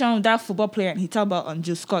situation with that football player, and he talked about on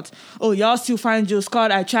Jill Scott. Oh, y'all still find Jill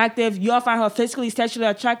Scott attractive? Y'all find her physically, sexually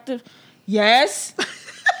attractive? Yes.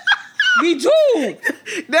 We do.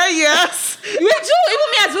 Yes. We do. Even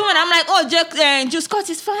me as a woman, I'm like, oh, Jill Scott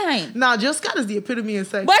is fine. Nah, Jill Scott is the epitome of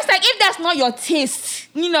sex. But it's like, if that's not your taste,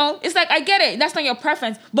 it's like, I get it. That's not your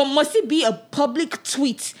preference. But must it be a public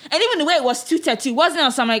tweet? And even the way it was tweeted too, wasn't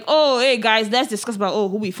on some like, oh, hey guys, let's discuss about,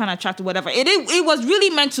 who we find attractive, whatever. It was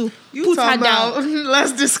really meant to put her down.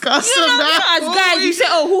 Let's discuss as guys, you say,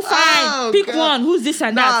 who fine? Pick one. Who's this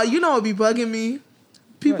and that? Nah, you know what be bugging me?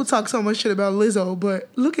 People talk so much shit about Lizzo, but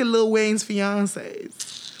look at Lil Wayne's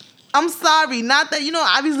fiancés. I'm sorry, not that,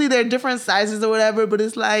 obviously they're different sizes or whatever, but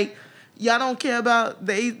it's like, y'all don't care about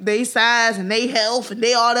they size and they health and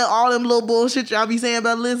they all them little bullshit y'all be saying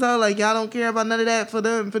about Lizzo. Like, y'all don't care about none of that for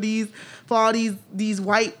all these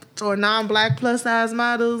white or non-black plus size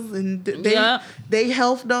models, and they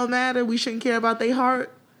health don't matter. We shouldn't care about their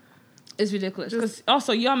heart. It's ridiculous. Because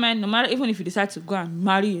also, your man, no matter, even if you decide to go and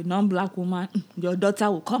marry a non-black woman, your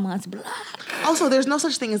daughter will come out black. Also, there's no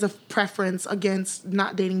such thing as a preference against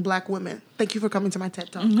not dating black women. Thank you for coming to my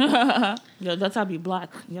TED Talk. Your daughter be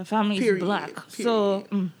black. Your family is black. So,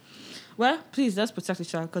 well, please, let's protect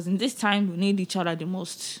each other. Because in this time, we need each other the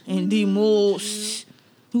most. And the most.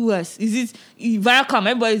 Who else? Is it Viacom?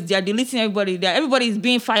 Everybody's there deleting everybody there. Everybody's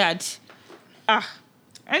being fired.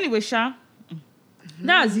 Anyway, Sha.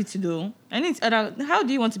 That's it to do. How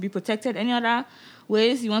do you want to be protected? Any other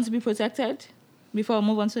ways you want to be protected before we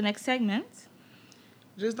move on to the next segment?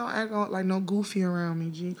 Just don't act like no goofy around me,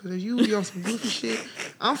 G. Because if you be on some goofy shit,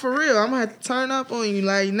 I'm for real. I'm going to have to turn up on you.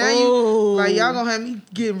 Like, now y'all going to have me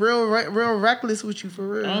getting real reckless with you, for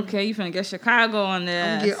real. Okay, you finna get Chicago on there.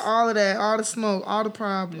 I'm going to get all of that, all the smoke, all the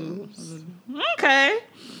problems. Okay.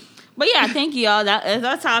 But yeah, thank you all. That is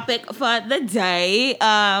our topic for the day.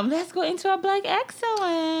 Let's go into our Black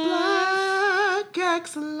Excellence.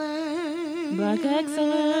 Black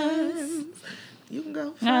Excellence. You can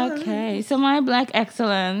go first. Okay, so my Black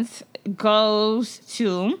Excellence goes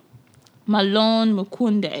to Malone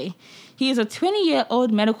Mukunde. He is a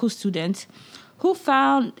 20-year-old medical student who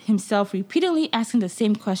found himself repeatedly asking the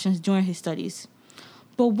same questions during his studies.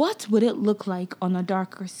 But what would it look like on a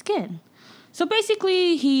darker skin? So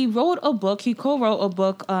basically, he co-wrote a book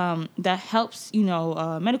that helps,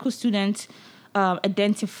 medical students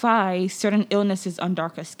identify certain illnesses on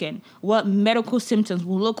darker skin, what medical symptoms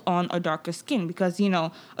will look on a darker skin, because,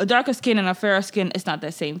 a darker skin and a fairer skin is not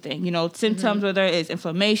the same thing. Symptoms, whether it's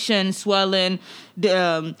inflammation, swelling,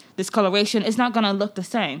 discoloration, it's not going to look the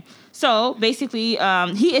same. So basically,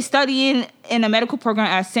 he is studying in a medical program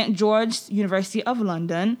at St. George's University of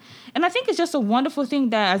London. And I think it's just a wonderful thing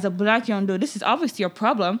that as a Black young dude, this is obviously a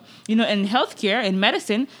problem. In healthcare, in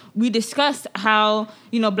medicine, we discussed how,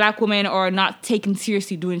 Black women are not taken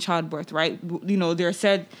seriously during childbirth, right? They're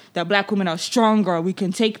said that Black women are stronger. We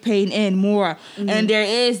can take pain in more. Mm-hmm. And there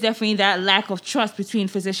is definitely that lack of trust between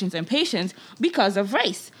physicians and patients because of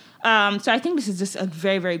race. So I think this is just a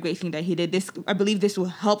very, very great thing that he did. I believe this will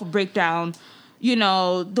help break down,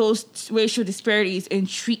 those racial disparities in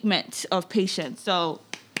treatment of patients. So,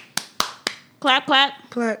 clap,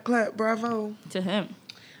 clap. Clap, clap, bravo. To him.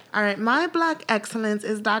 All right, my Black Excellence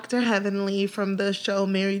is Dr. Heavenly from the show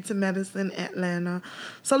Married to Medicine Atlanta.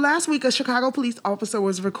 So last week, a Chicago police officer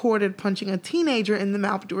was recorded punching a teenager in the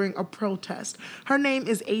mouth during a protest. Her name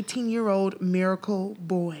is 18-year-old Miracle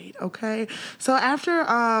Boyd, okay? So after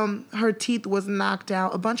her teeth was knocked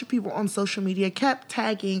out, a bunch of people on social media kept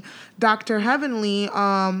tagging Dr. Heavenly,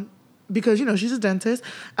 because, she's a dentist,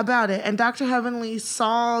 about it. And Dr. Heavenly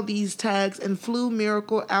saw these tags and flew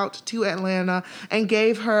Miracle out to Atlanta and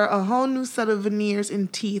gave her a whole new set of veneers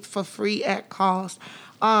and teeth for free at cost.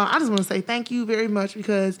 I just want to say thank you very much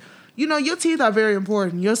because, your teeth are very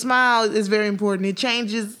important. Your smile is very important. It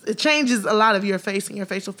changes a lot of your face and your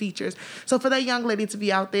facial features. So for that young lady to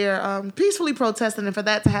be out there peacefully protesting and for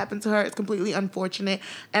that to happen to her, it's completely unfortunate.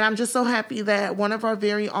 And I'm just so happy that one of our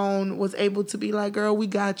very own was able to be like, girl, we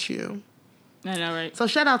got you. I know, right? So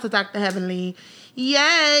shout out to Dr. Heavenly.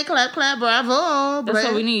 Yay, clap, clap, bravo. That's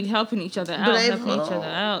what we need, helping each other out.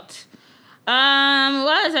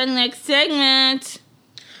 What is our next segment?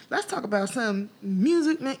 Let's talk about some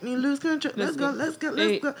music make me lose control. Let's go. So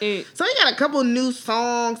we got a couple new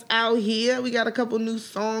songs out here. We got a couple new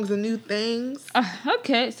songs and new things.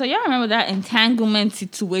 Okay, so y'all remember that entanglement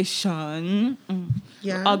situation?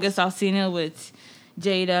 Yeah. August Alsina with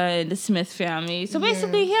Jada and the Smith family. So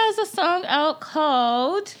basically, here's a song out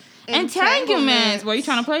called Entanglements. Were you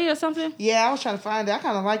trying to play it or something? Yeah, I was trying to find it. I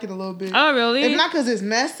kind of like it a little bit. Oh, really? It's not because it's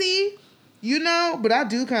messy. But I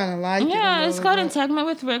do kind of like it. Yeah, it's called Entanglement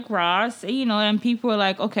with Rick Ross. And people are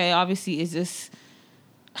like, okay, obviously, is this...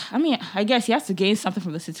 I mean, I guess he has to gain something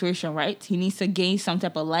from the situation, right? He needs to gain some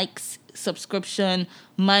type of likes subscription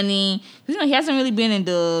money. He hasn't really been in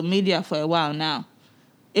the media for a while now.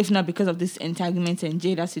 If not because of this entanglement and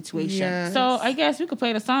Jada situation. Yes. So I guess we could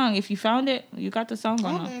play the song. If you found it, you got the song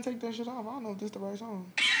I on. didn't take that shit off. I don't know if this is the right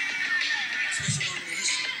song.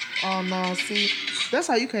 Oh no, see, that's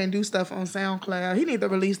how you can't do stuff on SoundCloud. He need to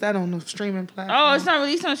release that on the streaming platform. Oh, it's not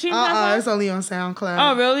released on streaming platform? It's only on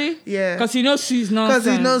SoundCloud. Oh, really? Yeah. Because he knows she's nonsense.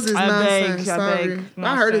 Because he knows it's nonsense. I Sorry. beg.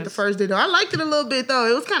 I heard it the first day though. I liked it a little bit though.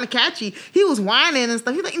 It was kind of catchy. He was whining and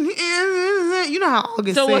stuff. He's like, you know how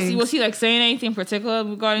August So sings. was he like saying anything in particular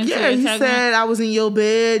regarding Yeah, he said I was in your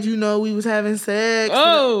bed. You know, we was having sex.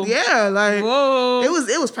 Oh. Yeah, like Whoa.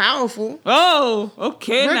 it was powerful. Oh,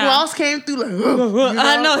 okay. Rick now. Ross came through like, you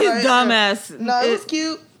I know his like, dumbass. No, it was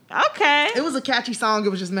cute. Okay. It was a catchy song. It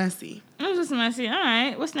was just messy. It was just messy. All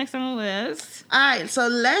right. What's next on the list? All right, so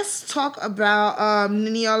let's talk about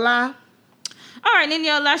Niniola. All right,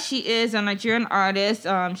 Niniola, she is a Nigerian artist.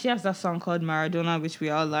 She has that song called Maradona, which we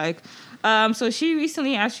all like. So she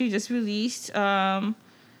recently actually just released, I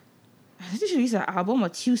think she released an album or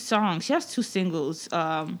 2 songs. She has 2 singles.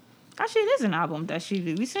 Actually, it is an album that she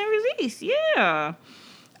recently released. Yeah.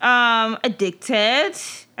 Addicted.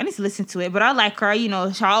 I need to listen to it, but I like her.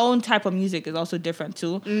 Her own type of music is also different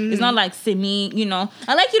too. It's not like semi.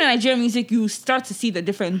 I like Nigerian music. You start to see the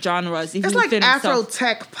different genres. It's like Afro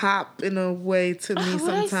tech pop in a way to me sometimes.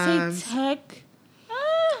 Would I say tech?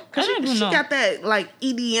 Cause she got that like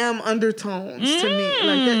EDM undertones to me.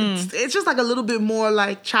 Like it's just like a little bit more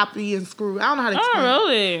like choppy and screwy. I don't know how to explain. Oh,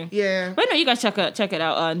 really? Yeah. But no, you gotta check it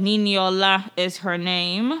out. Niniola is her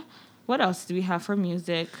name. What else do we have for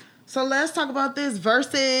music? So let's talk about this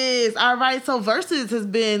Versus. All right, so Versus has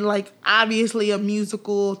been like obviously a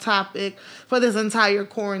musical topic for this entire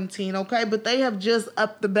quarantine, okay? But they have just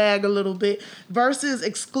upped the bag a little bit. Versus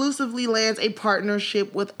exclusively lands a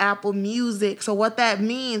partnership with Apple Music. So what that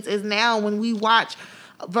means is now when we watch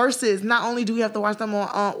Versus, not only do we have to watch them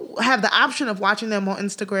have the option of watching them on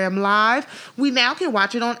Instagram Live, we now can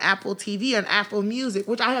watch it on Apple TV and Apple Music,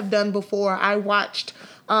 which I have done before. I watched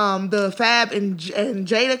the Fab and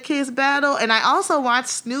Jada Kiss battle, and I also watched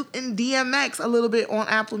Snoop and DMX a little bit on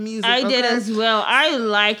Apple Music. I did as well. I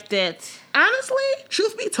liked it. Honestly,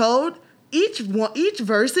 truth be told, each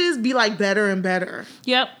verses be like better and better.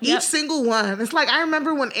 Yep. Each single one. It's like I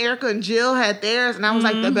remember when Erica and Jill had theirs, and I was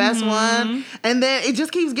like the best one, and then it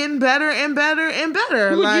just keeps getting better and better and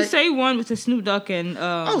better. Who would you say won with the Snoop Dogg and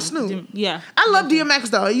Snoop? Yeah, I love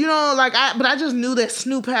DMX though. But I just knew that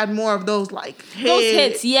Snoop had more of those like hits. Those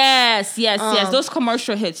hits. Yes. Those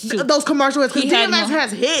commercial hits too. Those commercial hits. Because DMX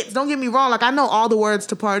has hits. Don't get me wrong. Like I know all the words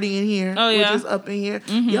to Party in Here. Oh yeah, which is up in here.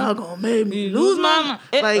 Y'all gonna make me lose my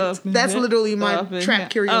mind. Like that's literally my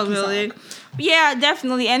trap karaoke song. Yeah,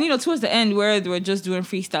 definitely. And, towards the end where they were just doing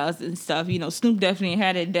freestyles and stuff, Snoop definitely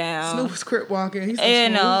had it down. Snoop was crip walking. He's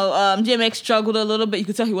DMX struggled a little bit. You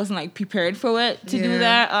could tell he wasn't, like, prepared for it to do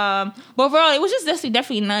that. But overall, it was just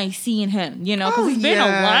definitely nice seeing him, because it's been a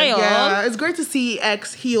while. Yeah, it's great to see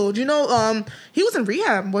X healed. He was in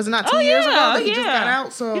rehab, was it not 2 years ago that he just got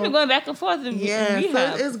out? So he's been going back and forth in rehab.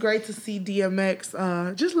 So it's great to see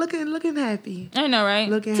DMX just looking happy. I know, right?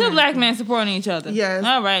 Looking Two happy. black men supporting each other. Yes.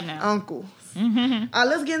 All right now. Uncle.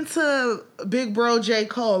 Let's get into Big Bro J.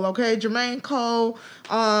 Cole, okay? Jermaine Cole,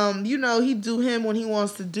 he do him when he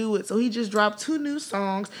wants to do it. So he just dropped 2 new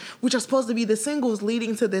songs, which are supposed to be the singles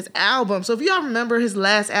leading to this album. So if y'all remember his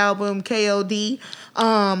last album, KOD,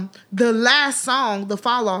 the last song, The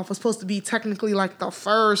Fall Off, was supposed to be technically like the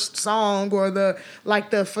first song or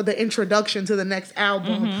for the introduction to the next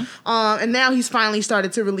album. And now he's finally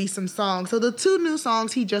started to release some songs. So the 2 new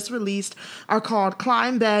songs he just released are called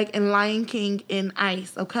Climb Back and Lion King in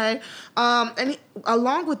Ice, okay?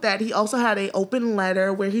 Along with that, he also had an open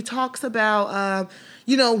letter where he talks about,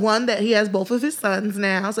 one, that he has both of his sons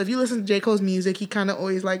now. So if you listen to J. Cole's music, he kind of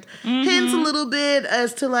always, hints a little bit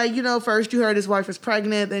as to, first you heard his wife was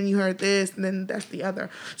pregnant, then you heard this, and then that's the other.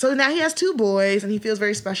 So now he has 2 boys, and he feels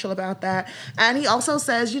very special about that. And he also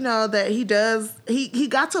says, that he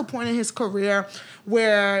got to a point in his career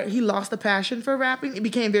where he lost the passion for rapping. It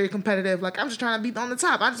became very competitive. Like, I'm just trying to be on the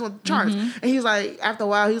top. I just want the charts. And he's like, after a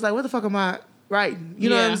while, he's like, what the fuck am I writing? You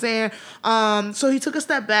know what I'm saying? So he took a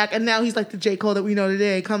step back, and now he's like the J. Cole that we know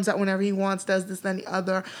today. He comes out whenever he wants, does this, then the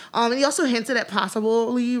other. And he also hinted at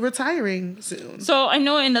possibly retiring soon. So I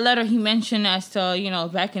know in the letter he mentioned as to,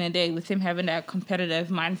 back in the day with him having that competitive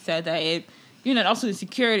mindset that it, also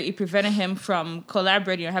insecurity, it prevented him from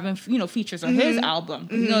collaborating or having, features on his album.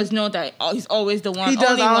 It's known that he's always the one. He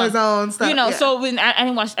does all his own stuff. So when I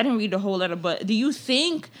didn't read the whole letter, but do you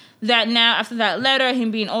think that now after that letter,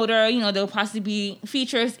 him being older, there'll possibly be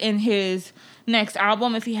features in his next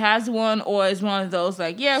album if he has one, or is one of those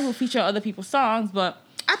like, yeah, who feature other people's songs, but.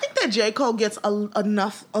 I think that J. Cole gets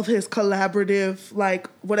enough of his collaborative, like,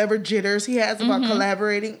 whatever jitters he has about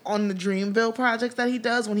collaborating on the Dreamville projects that he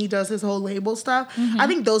does when he does his whole label stuff. I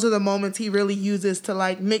think those are the moments he really uses to,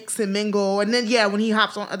 like, mix and mingle. And then, yeah, when he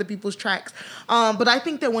hops on other people's tracks. But I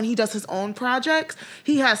think that when he does his own projects,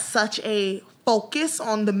 he has such a focus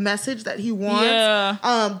on the message that he wants,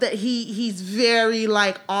 that he's very,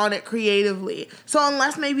 like, on it creatively. So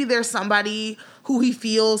unless maybe there's somebody who he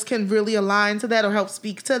feels can really align to that or help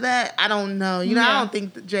speak to that, I don't know. You know, I don't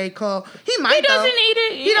think that J. Cole, he might. He doesn't need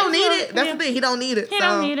it. He don't need it. That's the thing. He don't need it. He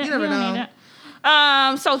don't need it. You never know.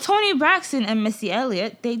 So Toni Braxton and Missy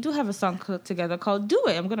Elliott, they do have a song together called "Do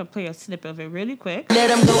It." I'm gonna play a snippet of it really quick. Let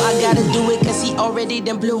him go, I gotta do it, cause he already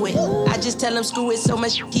done blew it. I just tell him screw it, so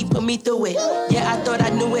much he put me through it. Yeah, I thought I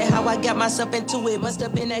knew it, how I got myself into it. Must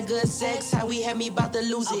have been that good sex, how he had me about to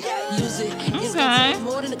lose it. It's gonna take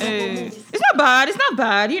more than a couple movies. It's not bad. It's not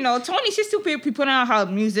bad. You know, Toni, she's still putting out her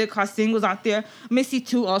music, her singles out there. Missy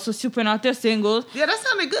too, also still putting out their singles. Yeah, that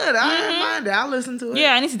sounded good. I didn't mind it. I'll listen to it.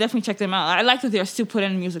 Yeah, I need to definitely check them out. I like that they're still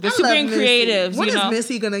putting in music. They're super creative. When is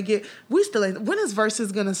Missy gonna get? We still ain't. When is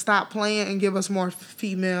Versus gonna stop playing and give us more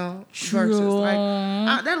female verses?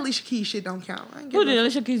 Like that Alicia Keys shit don't count. Who did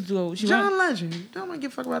Alicia Keys do? John Legend. Don't want to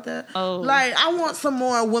give a fuck about that. Oh, like I want some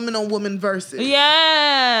more woman on woman verses.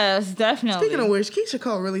 Yes, definitely. Speaking of which, Keisha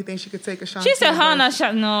Cole really thinks she could take a shot. She said, "Hannah,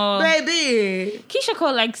 no, baby." Keisha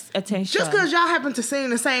Cole likes attention. Just because y'all happen to sing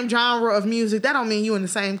the same genre of music, that don't mean you in the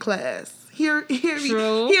same class. Hear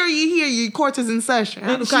you. Court is in session.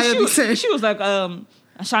 She was like,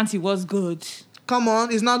 Ashanti was good. Come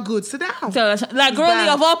on, it's not good. Sit down. So, like, girly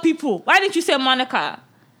of all people, why didn't you say Monica?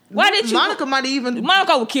 Why did you? Monica might even.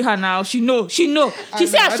 Monica will kill her now. She know. She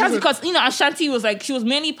said Ashanti because Ashanti was like she was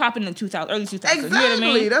mainly popping in early 2000s. Exactly. You know what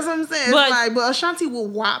I mean? That's what I'm saying. But Ashanti will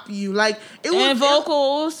whop you like it was. And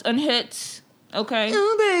vocals and hits. Okay.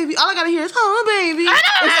 Oh baby, all I gotta hear is "Oh baby."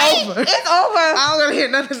 It's over. It's over. I don't gotta hear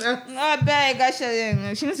nothing else. Not bad.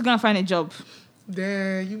 She needs to go and find a job.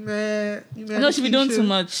 Damn, you mad? No, she be doing too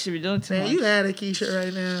much. You mad at Keisha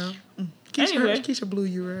right now. Keisha blew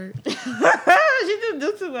you, right? She didn't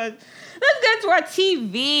do too much. Let's get to our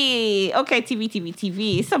TV. Okay,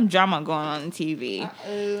 TV. Some drama going on TV.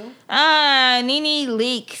 Nene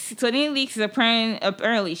Leakes. So Nene Leakes is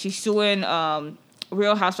apparently she's suing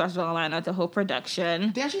Real Housewives of Atlanta, the whole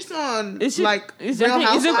production. Then she's suing Real Housewives?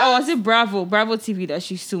 Is it Bravo TV that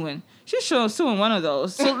she's suing? She's suing one of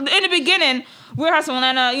those. So in the beginning, Real Housewives of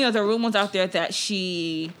Atlanta, the rumors out there that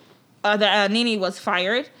that Nene was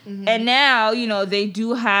fired. Mm-hmm. And now, they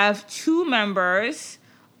do have two members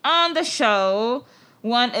on the show.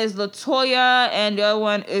 One is LaToya and the other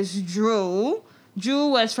one is Drew. Drew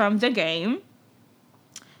was from The Game.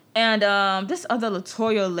 And this other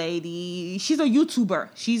LaToya lady, she's a YouTuber.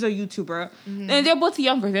 Mm-hmm. And they're both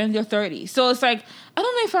younger. They're in their 30s. So it's like, I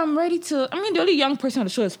don't know if I'm ready to... I mean, the only young person on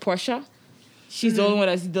the show is Portia. She's the only one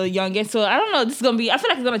that's the youngest. So I don't know. This is going to be... I feel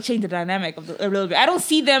like it's going to change the dynamic a little bit. I don't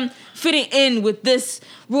see them fitting in with this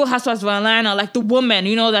Real Housewives of Atlanta, like the woman,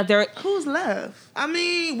 that they're... Who's left? I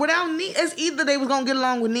mean, without Nene, it's either they was going to get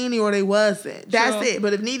along with Nene or they wasn't. That's it.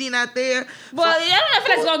 But if Nene not there... But I don't know if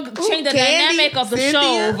that's going to change the dynamic of the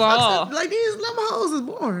show overall. Like, these little hoes is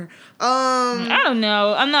boring. I don't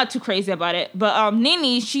know. I'm not too crazy about it. But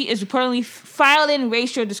Nene, she is reportedly filing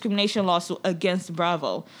racial discrimination lawsuit against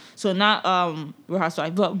Bravo. So not Real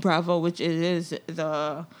Housewives, but Bravo, which is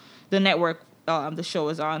the network the show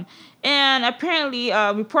is on. And apparently,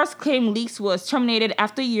 reports claim Leakes was terminated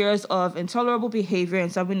after years of intolerable behavior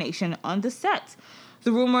and subordination on the set.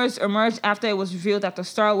 The rumors emerged after it was revealed that the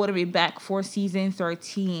star wouldn't be back for season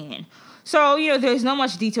 13. So, there's not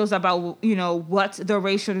much details about, what the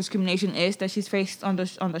racial discrimination is that she's faced on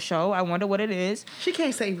the show. I wonder what it is. She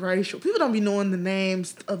can't say racial. People don't be knowing the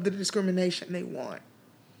names of the discrimination they want.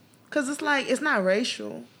 Because it's like, it's not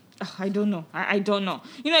racial. I don't know. I don't know.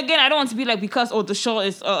 Again, I don't want to be like, because, the show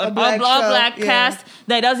is a black cast,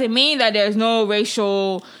 that doesn't mean that there's no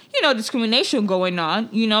racial, discrimination going on,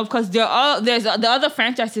 because there's the other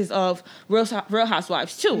franchises of Real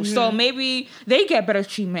Housewives, too. Mm-hmm. So maybe they get better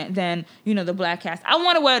treatment than, the black cast. I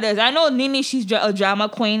wonder what it is. I know Nene, she's a drama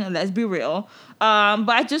queen, let's be real. But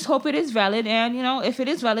I just hope it is valid, and, if it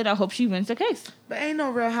is valid, I hope she wins the case. But ain't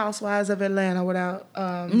no Real Housewives of Atlanta without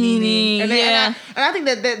Nene. And I think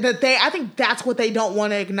I think that's what they don't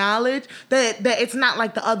want to acknowledge, that it's not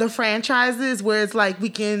like the other franchises where it's like we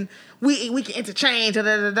can interchange,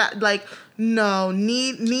 like, no,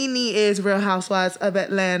 Nene is Real Housewives of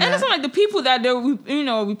Atlanta. And it's like the people that they're,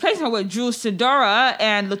 replacing her with Drew Sidora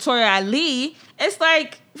and LaToya Ali, it's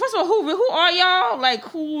like, First of all, who are y'all? Like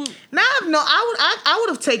who? Now I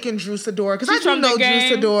would have taken Drew Sidora because I do know Drew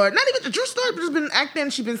Sidora. Not even Drew Sidora just been acting.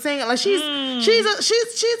 She's been singing. Like she's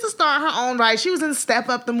a star in her own right. She was in Step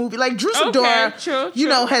Up the movie. Like Drew Sidora, you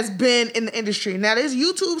know, has been in the industry. Now there's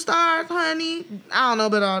YouTube stars, honey. I don't know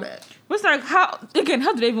about all that. But it's like how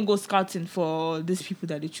do they even go scouting for these people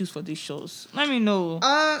that they choose for these shows? Let me know.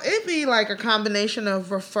 It'd be like a combination of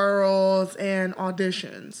referrals and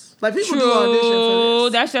auditions. Like people do audition for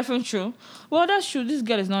this. That's definitely true. Well, that's true. This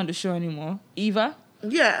girl is not on the show anymore. Eva.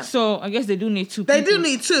 Yeah. So I guess they do need two. They do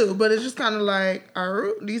need two, but it's just kind of like,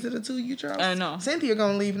 these are the two you chose. I know. Cynthia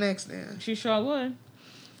gonna leave next then. She sure would.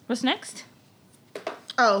 What's next?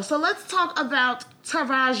 Oh, so let's talk about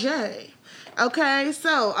Taraji. Okay,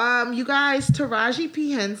 so you guys, Taraji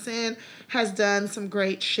P. Henson has done some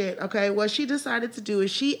great shit. Okay, what she decided to do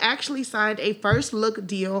is she actually signed a first look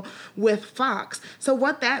deal with Fox. So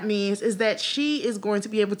what that means is that she is going to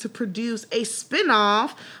be able to produce a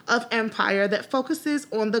spinoff of Empire that focuses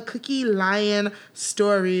on the Cookie Lion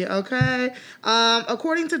story. Okay,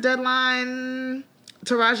 according to Deadline,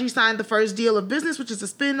 Taraji signed the first deal of business, which is a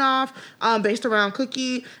spin-off based around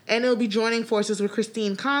Cookie, and it'll be joining forces with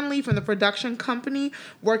Christine Conley from the production company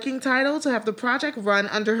Working Title to have the project run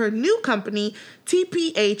under her new company,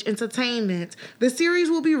 TPH Entertainment. The series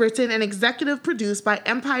will be written and executive produced by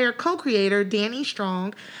Empire co-creator Danny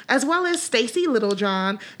Strong, as well as Stacey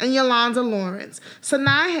Littlejohn and Yolanda Lawrence.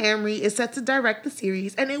 Sanaa Hamri is set to direct the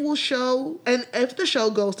series, and it will show, and if the show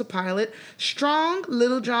goes to pilot, Strong,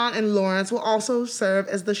 Littlejohn, and Lawrence will also serve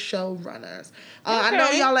as the showrunners. I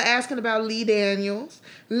know y'all are asking about Lee Daniels.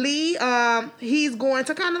 Lee, he's going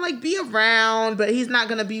to kind of like be around, but he's not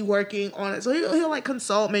going to be working on it. So he'll like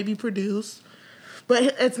consult, maybe produce,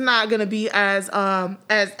 but it's not going to be as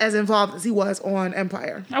involved as he was on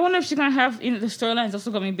Empire. I wonder if she's gonna have the storyline is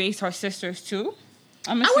also gonna be based her sisters too.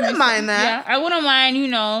 I wouldn't mind that. Yeah, I wouldn't mind,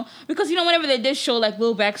 because whenever they did show like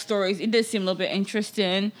little backstories, it did seem a little bit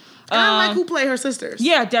interesting. I like who play her sisters.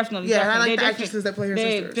 Yeah, definitely. Yeah, definitely. I like the actresses that play her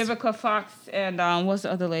sisters. Vivica Fox and what's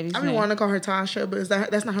the other lady's name? I want to call her Tasha, but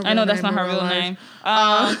that's not her real name. I know that's not her real name.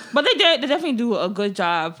 But they definitely do a good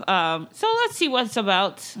job. So let's see what's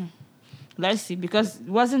about. Let's see, because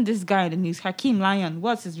wasn't this guy in the news, Hakeem Lyon?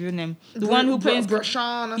 What's his real name? The one who plays Brashawn or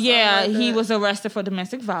something yeah, like he that. was arrested for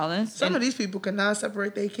domestic violence. Some of these people cannot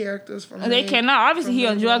separate their characters from They cannot. Obviously, he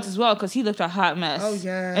on drugs as well, because he looked a hot mess. Oh,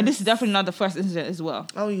 yeah. And this is definitely not the first incident as well.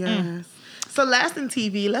 Oh, yes. So last in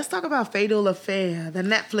TV, let's talk about Fatal Affair, the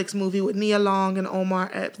Netflix movie with Nia Long and Omar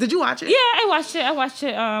Epps. Did you watch it? Yeah, I watched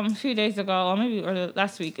it. A few days ago, or maybe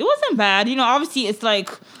last week. It wasn't bad. Obviously it's like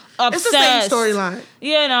obsessed. It's the same storyline.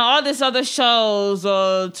 All these other shows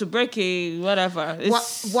or to break it, whatever.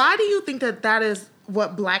 Why do you think that is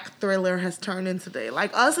what black thriller has turned into today?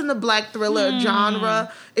 Like us in the black thriller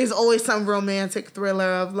genre is always some romantic thriller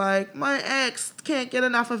of like, my ex can't get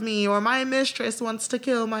enough of me, or my mistress wants to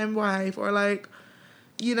kill my wife, or like,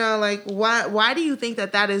 why do you think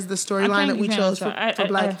that is the storyline that we chose for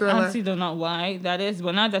black thriller? I honestly don't know why that is,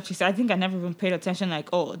 but now that you said, I think I never even paid attention, like,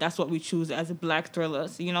 oh, that's what we choose as black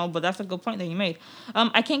thrillers, but that's a good point that you made.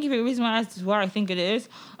 I can't give you a reason why I think it is,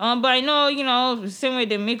 but I know, the same way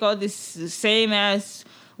they make all this same as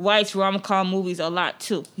white rom-com movies a lot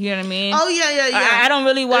too. You know what I mean? Oh, yeah. I don't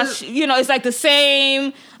really watch, it's like the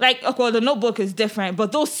same, like, okay, The Notebook is different,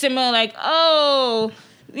 but those similar, like,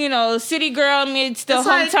 city girl meets the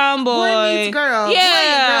hometown boy. Boy meets girl. Yeah. Boy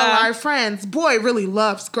and girl are friends. Boy really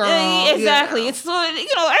loves girl. Exactly. Yeah. It's so,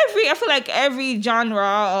 I feel like every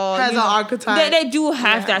genre has an archetype. They do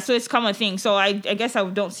have that, so it's common thing. So I guess I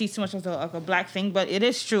don't see too much of a black thing, but it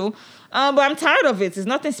is true. But I'm tired of it. There's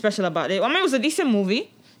nothing special about it. I mean, it was a decent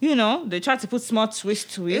movie. They tried to put smart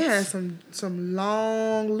twists to it. It had some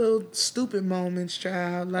long little stupid moments,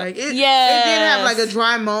 child. Like it did have like a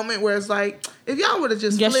dry moment where it's like, if y'all would have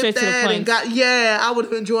just flipped that and I would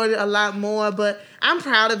have enjoyed it a lot more. But I'm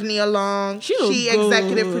proud of Nia Long. She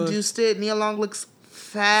executive produced it. Nia Long looks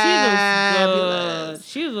fabulous.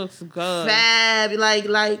 She looks good.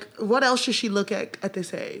 Like what else should she look at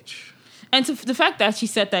this age? And to the fact that she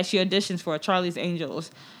said that she auditions for Charlie's Angels.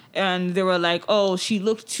 And they were like, oh, she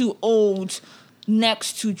looked too old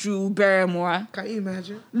next to Drew Barrymore. Can you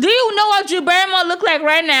imagine? Do you know what Drew Barrymore look like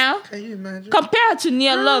right now? Can you imagine? Compared to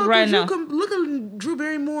Nia Long right now. Look at Drew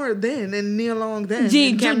Barrymore then and Nia Long then.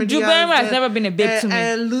 Drew Barrymore has never been a big to me.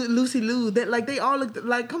 And Lucy Liu. They all look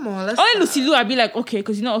like, come on. Lucy Liu, I'd be like, okay,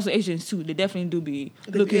 because also Asians too. They definitely do be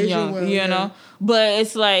looking young, know? But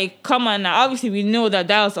it's like, come on now. Obviously, we know that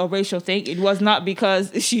was a racial thing. It was not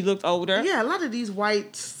because she looked older. Yeah, a lot of these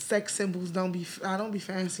white sex symbols don't be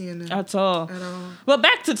fancying them at all. At all. Well,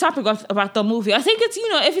 back to the topic about the movie. I think it's,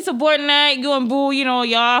 if it's a board night, you and boo,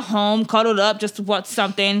 y'all home, cuddled up just to watch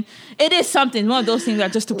something. It is something. One of those things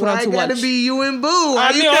that just to put on to watch. Why gotta be you and boo? Or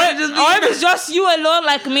if it's just you alone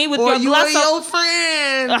like me with your glass of... your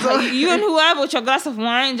friends. You and whoever with your glass of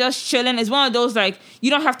wine just chilling. It's one of those like,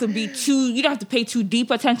 you don't have to pay too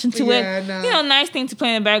deep attention to it. No. Nice thing to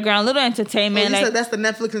play in the background, little entertainment. You said that's the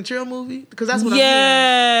Netflix and chill movie? Because that's what I'm hearing.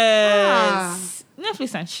 Yes.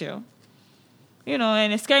 Netflix and chill.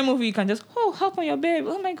 And a scary movie, you can just, hop on your babe.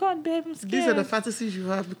 Oh my God, babe, I'm scared. These are the fantasies you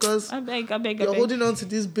have because I beg. You're holding on to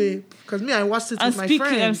this babe. Because me, I watched it with my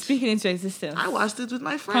friends. I'm speaking into existence. I watched it with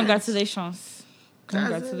my friends. Congratulations. I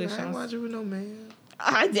ain't watching with no man.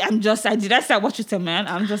 I did I say watch with a man?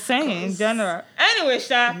 I'm just saying in general. Anyway,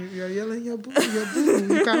 Sha. You're yelling your boo.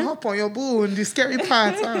 You can hop on your boo in the scary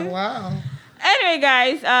parts. Oh, wow. Anyway,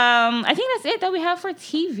 guys, I think that's it that we have for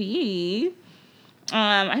TV.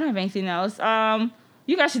 I don't have anything else.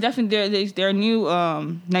 You guys should definitely, there are new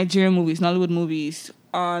Nigerian movies, Nollywood movies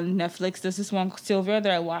on Netflix. There's this one, Sylvia,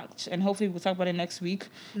 that I watched, and hopefully we'll talk about it next week.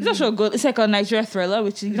 It's also good. It's like a Nigerian thriller,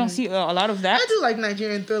 which you don't see a lot of that. I do like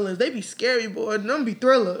Nigerian thrillers. They be scary, boy. Them be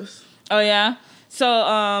thrillers. Oh, yeah? So,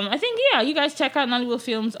 I think, you guys check out Nollywood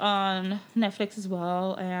films on Netflix as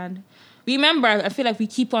well, and... remember, I feel like we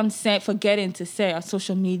keep on forgetting to say our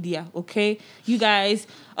social media, okay? You guys,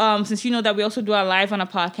 since you know that we also do our live on a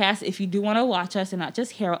podcast, if you do want to watch us and not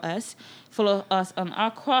just hear us, follow us on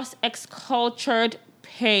our Cross X Cultured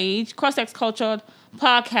page, Cross X Cultured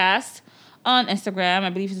podcast on Instagram. I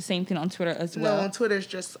believe it's the same thing on Twitter as well. No, on Twitter it's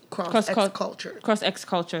just Cross X Cultured. Cross X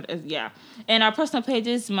Cultured, yeah. And our personal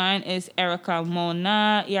pages, mine is Erica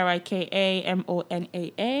Mona, ERIKA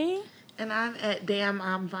MONAA. And I'm at Damn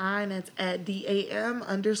I'm Fine. It's at DAM_I'm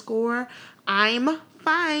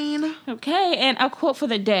fine. Okay, and our quote for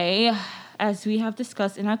the day, as we have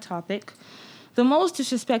discussed in our topic, the most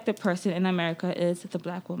disrespected person in America is the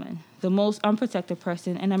black woman. The most unprotected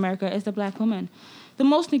person in America is the black woman. The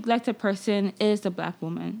most neglected person is the black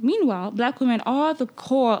woman. Meanwhile, black women are the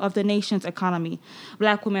core of the nation's economy.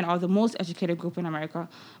 Black women are the most educated group in America.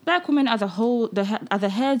 Black women are the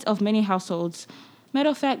heads of many households.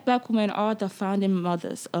 Matter of fact, black women are the founding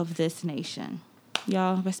mothers of this nation.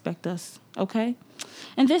 Y'all respect us, okay?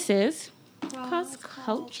 And this is Cross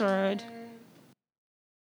Cultured.